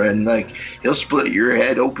 my friend, like, he'll split your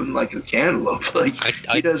head open like a cantaloupe. Like,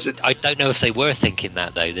 he doesn't. I don't know if they were thinking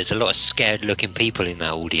that, though. There's a lot of scared-looking people in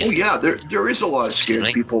that audience. Oh yeah, there is a lot of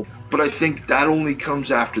scared people, but I think that only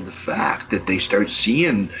comes after the fact that they start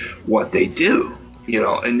seeing what they do.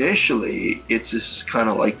 Initially, it's just kind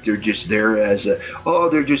of like they're just there as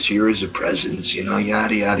they're just here as a presence,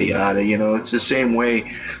 yada, yada, yada. It's the same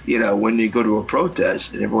way, when you go to a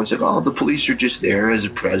protest and everyone's like, oh, the police are just there as a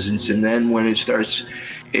presence. And then when it starts,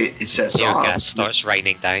 it sets off. Gas starts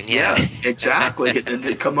raining down, Yeah, exactly. And then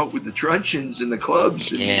they come up with the truncheons and the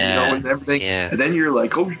clubs and, and everything. Yeah. And then you're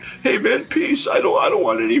like, oh, hey, man, peace. I don't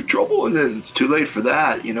want any trouble. And then it's too late for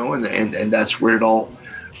that, and that's where it all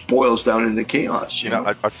boils down into chaos.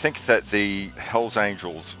 I think that the Hells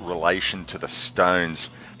Angels' relation to the Stones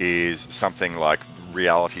is something like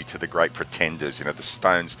reality to the Great Pretenders. The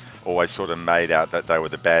Stones always sort of made out that they were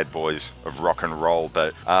the bad boys of rock and roll,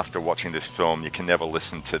 but after watching this film, you can never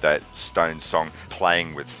listen to that Stones song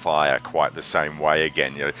Playing with Fire quite the same way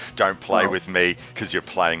again. Don't play with me because you're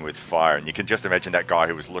playing with fire. And you can just imagine that guy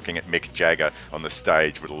who was looking at Mick Jagger on the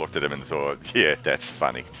stage would have looked at him and thought, yeah, that's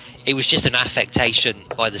funny. It was just an affectation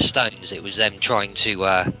by the Stones. It was them trying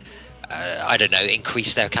to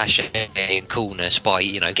increase their cachet and coolness by,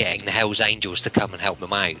 getting the Hells Angels to come and help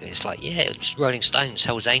them out. It's like, yeah, it was Rolling Stones,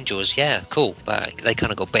 Hells Angels, yeah, cool. But they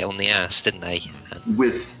kind of got bit on the ass, didn't they?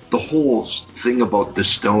 With the whole thing about the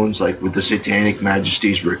Stones, like with the Satanic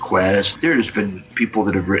Majesty's request, there's been people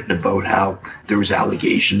that have written about how there was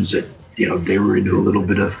allegations that, they were into a little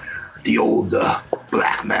bit of the old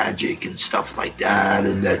black magic and stuff like that,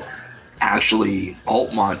 and that actually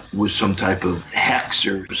Altamont was some type of hex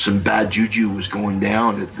or some bad juju was going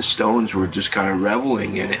down, that the Stones were just kind of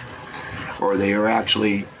reveling in it, or they were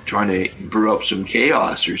actually trying to brew up some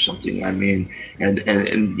chaos or something. I mean, and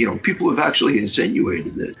people have actually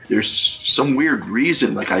insinuated that there's some weird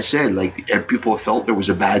reason, like I said, like people felt there was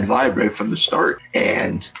a bad vibe right from the start.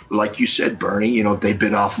 And like you said, Bernie, they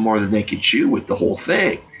bit off more than they could chew with the whole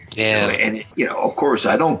thing. Yeah. And of course,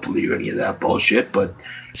 I don't believe any of that bullshit, but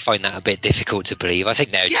I find that a bit difficult to believe. I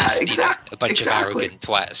think they're just a bunch of arrogant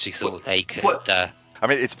twats who thought they could. I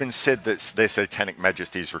mean, it's been said that their Satanic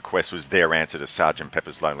Majesty's request was their answer to Sgt.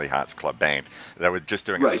 Pepper's Lonely Hearts Club Band. They were just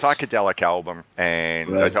doing a psychedelic album, and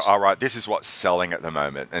they thought, all right, this is what's selling at the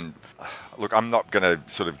moment. And look, I'm not going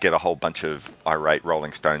to sort of get a whole bunch of irate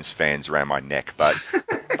Rolling Stones fans around my neck, but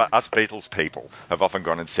us Beatles people have often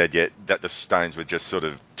gone and said that the Stones were just sort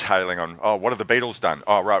of tailing on, oh, what have the Beatles done?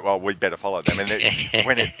 Oh, right, well, we'd better follow them.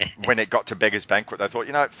 And when it got to Beggar's Banquet, they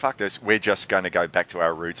thought, fuck this, we're just going to go back to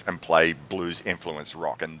our roots and play blues-influenced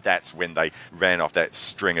rock. And that's when they ran off that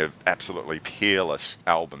string of absolutely peerless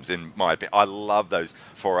albums, in my opinion. I love those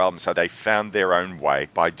 4 albums. So they found their own way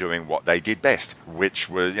by doing what they did best, which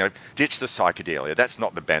was, ditch the psychedelia. That's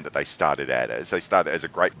not the band that they started out as. They started as a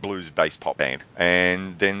great blues-based pop band,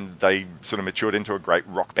 and then they sort of matured into a great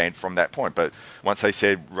rock band from that point. But once they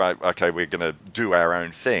said, right, okay, we're going to do our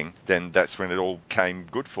own thing, then that's when it all came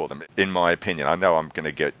good for them, in my opinion. I know I'm going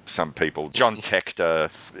to get some people. John Tector,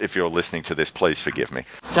 if you're listening to this, please forgive me.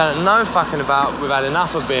 No fucking about. We've had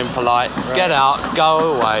enough of being polite. Right. Get out.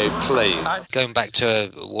 Go away, please. Going back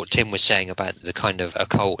to what Tim was saying about the kind of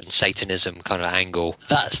occult and Satanism kind of angle,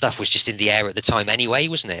 that stuff was just in the air at the time anyway,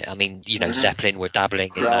 wasn't it? I mean, Zeppelin were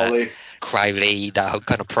dabbling in that. Crowley, that whole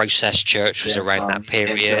kind of process church was around that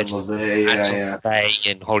period. LaVey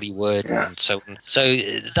in Hollywood and so on. So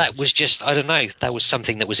that was just, I don't know, that was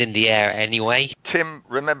something that was in the air anyway. Tim,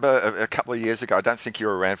 remember a couple of years ago, I don't think you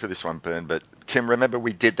were around for this one, Bern, but Tim, remember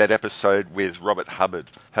we did that episode with Robert Hubbard.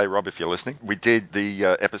 Hey, Rob, if you're listening. We did the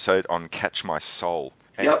episode on Catch My Soul.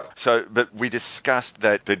 Yep. So, but we discussed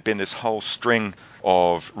that there'd been this whole string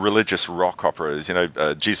of religious rock operas,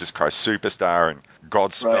 Jesus Christ Superstar and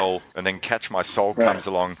Godspell, and then Catch My Soul comes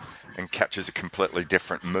along and captures a completely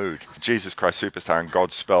different mood. Jesus Christ Superstar and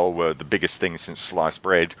Godspell were the biggest things since sliced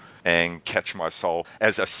bread, and Catch My Soul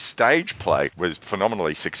as a stage play was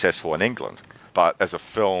phenomenally successful in England. but as a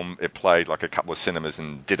film, it played like a couple of cinemas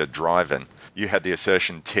and did a drive-in. You had the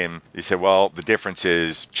assertion, Tim, you said, well, the difference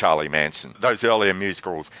is Charlie Manson. Those earlier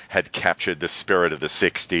musicals had captured the spirit of the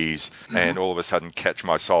 60s, and all of a sudden, Catch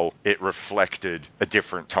My Soul, it reflected a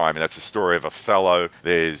different time. And that's a story of Othello.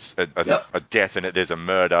 There's a death in it. There's a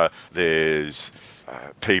murder. There's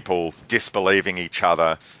people disbelieving each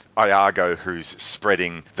other. Iago, who's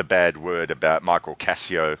spreading the bad word about Michael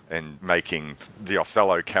Cassio and making the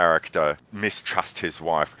Othello character mistrust his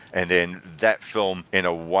wife. And then that film, in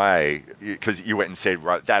a way, because you went and said,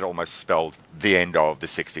 right, that almost spelled the end of the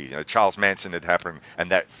 60s. You know, Charles Manson had happened,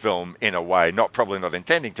 and that film, in a way, probably not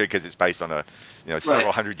intending to, because it's based on a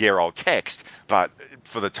several hundred-year-old text, but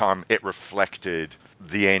for the time, it reflected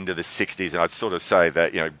the end of the 60s. And I'd sort of say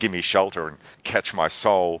that, Gimme Shelter and Catch My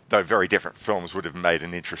Soul, though very different films, would have made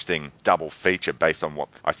an interesting double feature based on what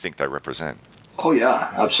I think they represent. Oh,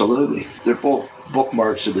 yeah, absolutely. They're both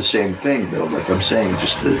bookmarks of the same thing, though, like I'm saying,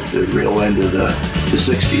 just the real end of the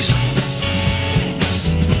 60s.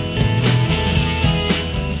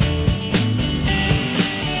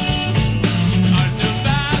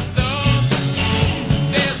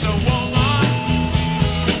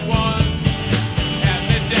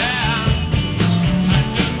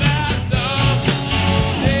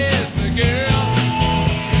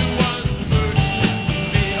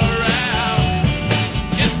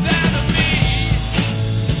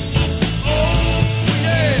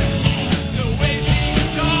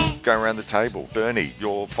 Around the table. Bernie,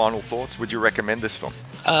 your final thoughts? Would you recommend this film?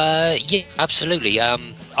 Yeah, absolutely.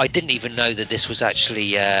 I didn't even know that this was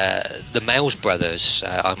actually the Miles brothers,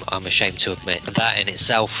 I'm ashamed to admit. And that in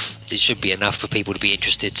itself, it should be enough for people to be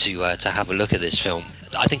interested to have a look at this film.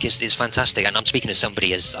 I think it's fantastic, and I'm speaking to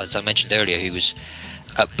somebody, as I mentioned earlier, who was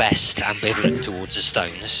at best ambivalent towards the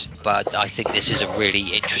Stones, but I think this is a really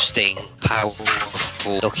interesting,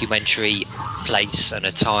 powerful documentary, place and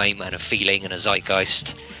a time and a feeling and a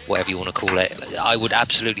zeitgeist, whatever you want to call it. I would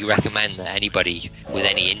absolutely recommend that anybody with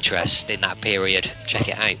any interest in that period check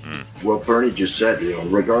it out. Well, Bernie just said,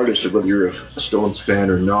 regardless of whether you're a Stones fan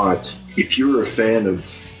or not, if you're a fan of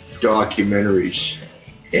documentaries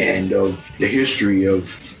and of the history of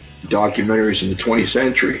documentaries in the 20th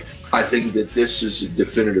century, I think that this is a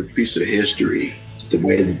definitive piece of history, the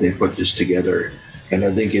way that they put this together. And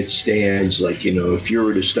I think it stands like, if you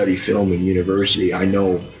were to study film in university, I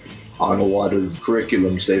know on a lot of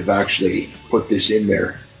curriculums they've actually put this in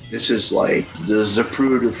there. This is like the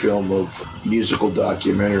Zapruder film of musical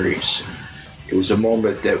documentaries. It was a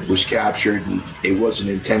moment that was captured, and it wasn't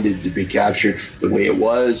intended to be captured the way it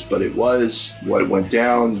was, but it was. What went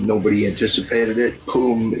down, nobody anticipated it.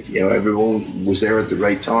 Boom, everyone was there at the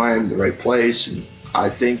right time, the right place. And I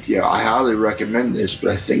think, I highly recommend this,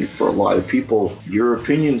 but I think for a lot of people, your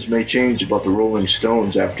opinions may change about the Rolling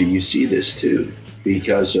Stones after you see this too,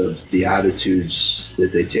 because of the attitudes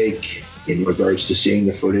that they take in regards to seeing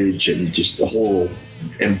the footage and just the whole,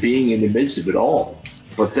 and being in the midst of it all.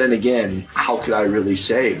 But then again, how could I really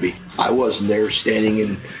say? I wasn't there standing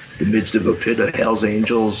in the midst of a pit of Hell's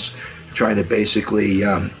Angels trying to basically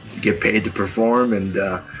get paid to perform and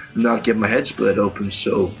not get my head split open.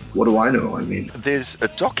 So what do I know? There's a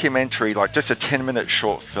documentary, like just a 10-minute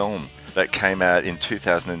short film that came out in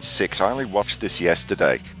 2006. I only watched this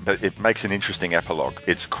yesterday, but it makes an interesting epilogue.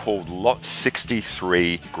 It's called Lot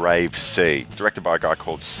 63 Grave C, directed by a guy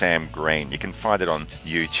called Sam Green. You can find it on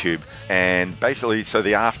YouTube. And basically, so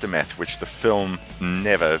the aftermath, which the film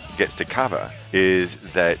never gets to cover, is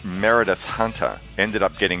that Meredith Hunter ended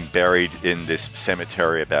up getting buried in this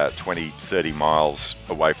cemetery about 20, 30 miles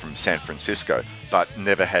away from San Francisco, but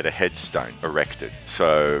never had a headstone erected.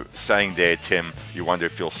 So saying there, Tim, you wonder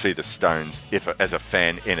if you'll see the Stones as a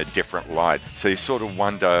fan in a different light. So you sort of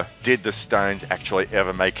wonder, did the Stones actually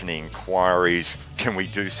ever make any inquiries? Can we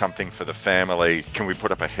do something for the family? Can we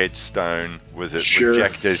put up a headstone? Was it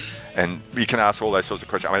rejected? And you can ask all those sorts of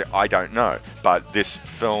questions. I don't know. But this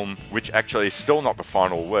film, which actually is still not the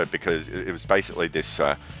final word, because it was basically this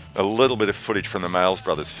a little bit of footage from the Miles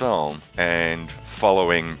Brothers film and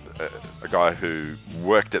following a guy who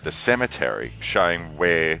worked at the cemetery, showing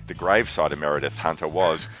where the gravesite of Meredith Hunter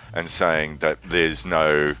was and saying that there's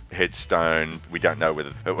no headstone. We don't know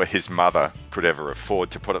whether his mother could ever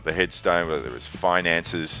afford to put up the headstone, whether there was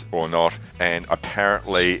finances or not. And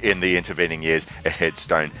apparently in the intervening years, a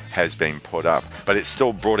headstone has been put up. But it's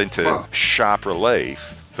still brought into sharp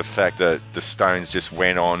relief the fact that the Stones just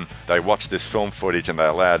went on, they watched this film footage and they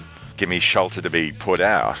allowed Gimme Shelter to be put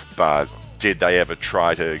out, but did they ever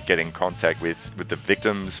try to get in contact with the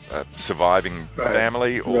victims' surviving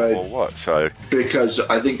family or what? So because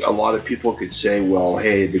I think a lot of people could say, well,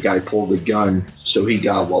 hey, the guy pulled a gun, so he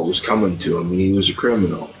got what was coming to him. He was a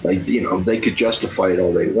criminal. Like, you know, they could justify it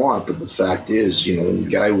all they want, but the fact is, you know, the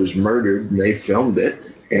guy was murdered and they filmed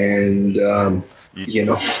it. And, you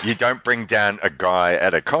know, you don't bring down a guy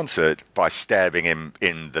at a concert by stabbing him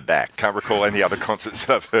in the back. Can't recall any other concerts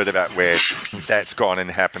that I've heard about where that's gone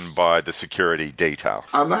and happened by the security detail.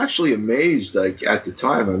 I'm actually amazed, like, at the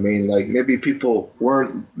time. I mean, like, maybe people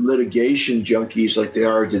weren't litigation junkies like they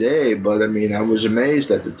are today, but I mean, I was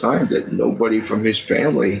amazed at the time that nobody from his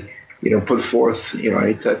family, you know, put forth, you know,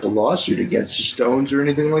 any type of lawsuit against the Stones or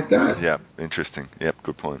anything like that. Yeah, interesting. Yep,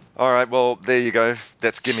 good point. All right, well, there you go.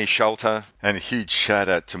 That's Gimme Shelter. And a huge shout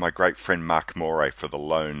out to my great friend Mark Moray for the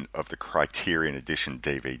loan of the Criterion Edition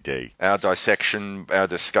DVD. Our dissection, our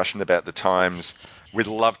discussion about the times. We'd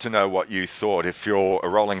love to know what you thought. If you're a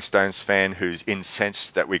Rolling Stones fan who's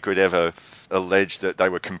incensed that we could ever allege that they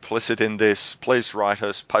were complicit in this, please write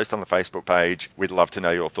us, post on the Facebook page. We'd love to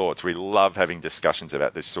know your thoughts. We love having discussions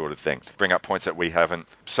about this sort of thing. Bring up points that we haven't.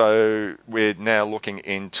 So we're now looking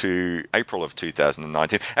into April of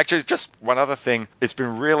 2019. Actually, just one other thing. It's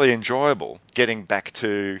been really enjoyable getting back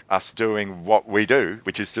to us doing what we do,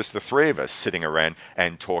 which is just the three of us sitting around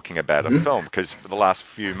and talking about a film. Because for the last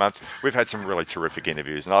few months, we've had some really terrific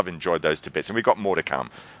interviews, and I've enjoyed those to bits, and we've got more to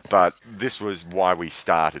come. But this was why we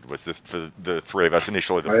started, was for the three of us,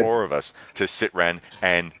 initially the four of us, to sit around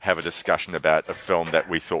and have a discussion about a film that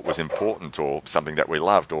we thought was important or something that we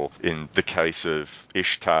loved, or in the case of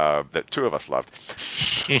Ishtar, that two of us loved.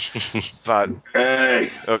 But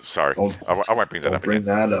sorry, I won't bring that up again.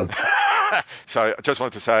 That up. So I just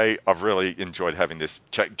wanted to say I've really enjoyed having this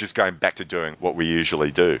chat, just going back to doing what we usually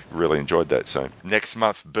do. Really enjoyed that. So next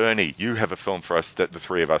month, Bernie, you have a film for us that the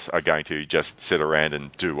three of us are going to just sit around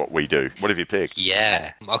and do what we do. What have you picked?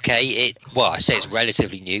 Yeah, okay. Well, I say it's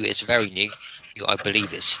relatively new. It's very new. I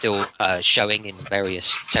believe it's still showing in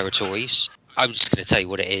various territories. I'm just going to tell you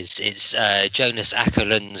what it is. It's Jonas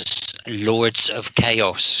Åkerlund's Lords of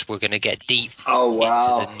Chaos. We're going to get deep into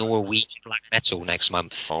the Norwegian black metal next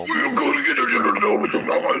month.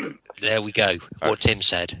 There we go. What Tim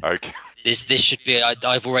said. Okay. This should be.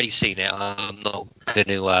 I've already seen it. I'm not going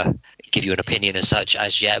to give you an opinion as such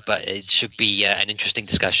as yet, but it should be an interesting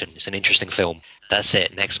discussion. It's an interesting film. That's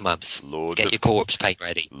it, next month. Get your corpse paint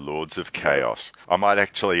ready. Lords of Chaos. I might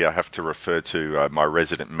actually have to refer to my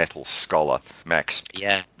resident metal scholar, Max.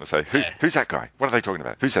 Yeah. I'll say, who's that guy? What are they talking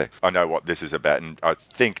about? Who's that? I know what this is about, and I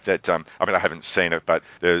think that, I haven't seen it, but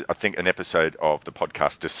I think an episode of the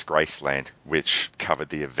podcast Disgraceland, which covered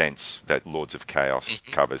the events that Lords of Chaos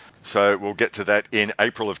covered. So we'll get to that in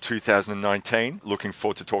April of 2019. Looking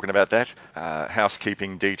forward to talking about that.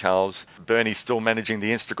 Housekeeping details. Bernie's still managing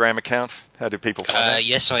the Instagram account. How do people find that?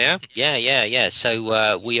 Yes, I am. Yeah.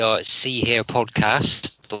 So we are See Here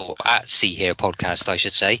Podcast, or at See Here Podcast, I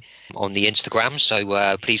should say, on the Instagram.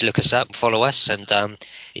 So please look us up, follow us, and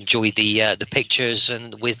enjoy the pictures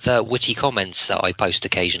and with witty comments that I post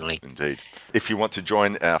occasionally. Indeed. If you want to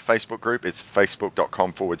join our Facebook group, it's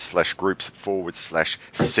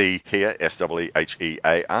facebook.com/groups/See Here,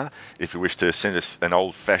 SEEHEAR. If you wish to send us an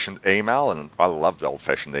old-fashioned email, and I love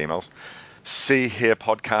old-fashioned emails,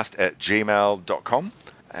 seeherepodcast@gmail.com.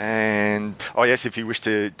 And yes, if you wish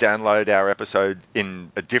to download our episode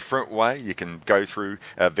in a different way, you can go through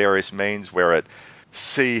various means. We're at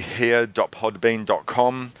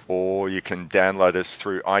seehere.podbean.com, or you can download us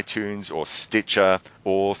through iTunes or Stitcher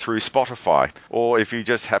or through Spotify. Or if you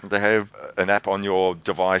just happen to have an app on your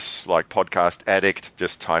device like Podcast Addict,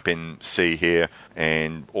 just type in See Here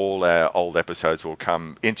and all our old episodes will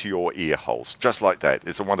come into your ear holes, just like that.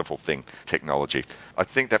 It's a wonderful thing, technology. I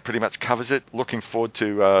think that pretty much covers it. Looking forward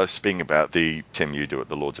to speaking about the Tim, you do it,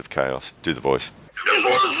 the Lords of Chaos. Do the voice.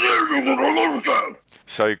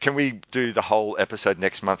 So can we do the whole episode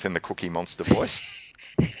next month in the Cookie Monster voice?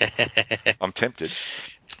 I'm tempted.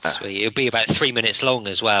 Sweet. It'll be about 3 minutes long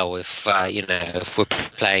as well if we're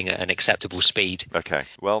playing at an acceptable speed. Okay.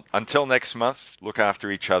 Well, until next month, look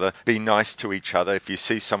after each other. Be nice to each other. If you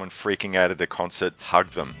see someone freaking out at a concert, hug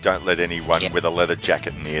them. Don't let anyone with a leather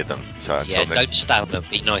jacket near them. So don't stab them.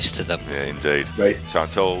 Be nice to them. Yeah, indeed. Right. So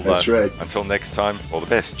until next time, all the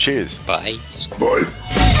best. Cheers. Bye. Bye.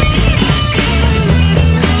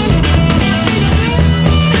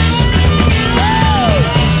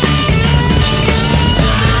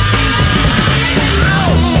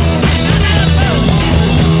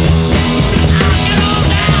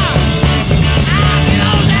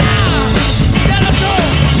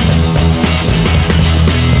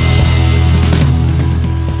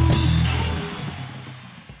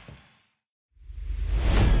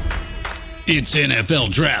 It's NFL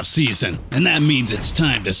draft season, and that means it's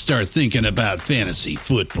time to start thinking about fantasy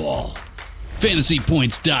football.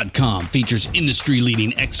 FantasyPoints.com features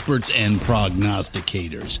industry-leading experts and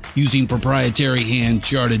prognosticators using proprietary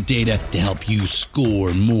hand-charted data to help you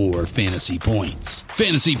score more fantasy points.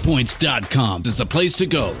 FantasyPoints.com is the place to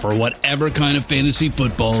go for whatever kind of fantasy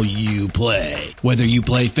football you play. Whether you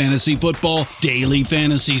play fantasy football, daily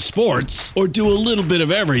fantasy sports, or do a little bit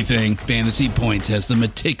of everything, Fantasy Points has the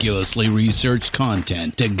meticulously researched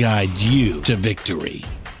content to guide you to victory.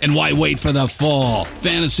 And why wait for the fall?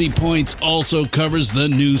 Fantasy Points also covers the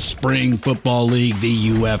new spring football league, the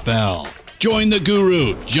UFL. Join the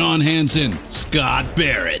guru, John Hansen, Scott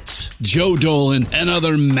Barrett, Joe Dolan, and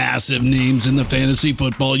other massive names in the fantasy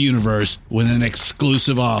football universe with an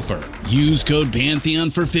exclusive offer. Use code Pantheon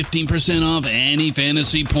for 15% off any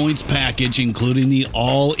Fantasy Points package, including the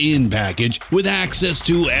all-in package, with access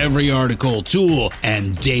to every article, tool,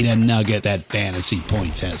 and data nugget that Fantasy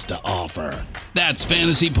Points has to offer. That's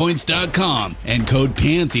FantasyPoints.com and code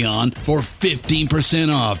Pantheon for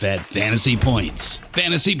 15% off at Fantasy Points.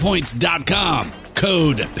 FantasyPoints.com,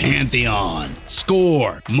 code Pantheon.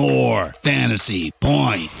 Score more fantasy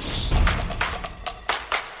points.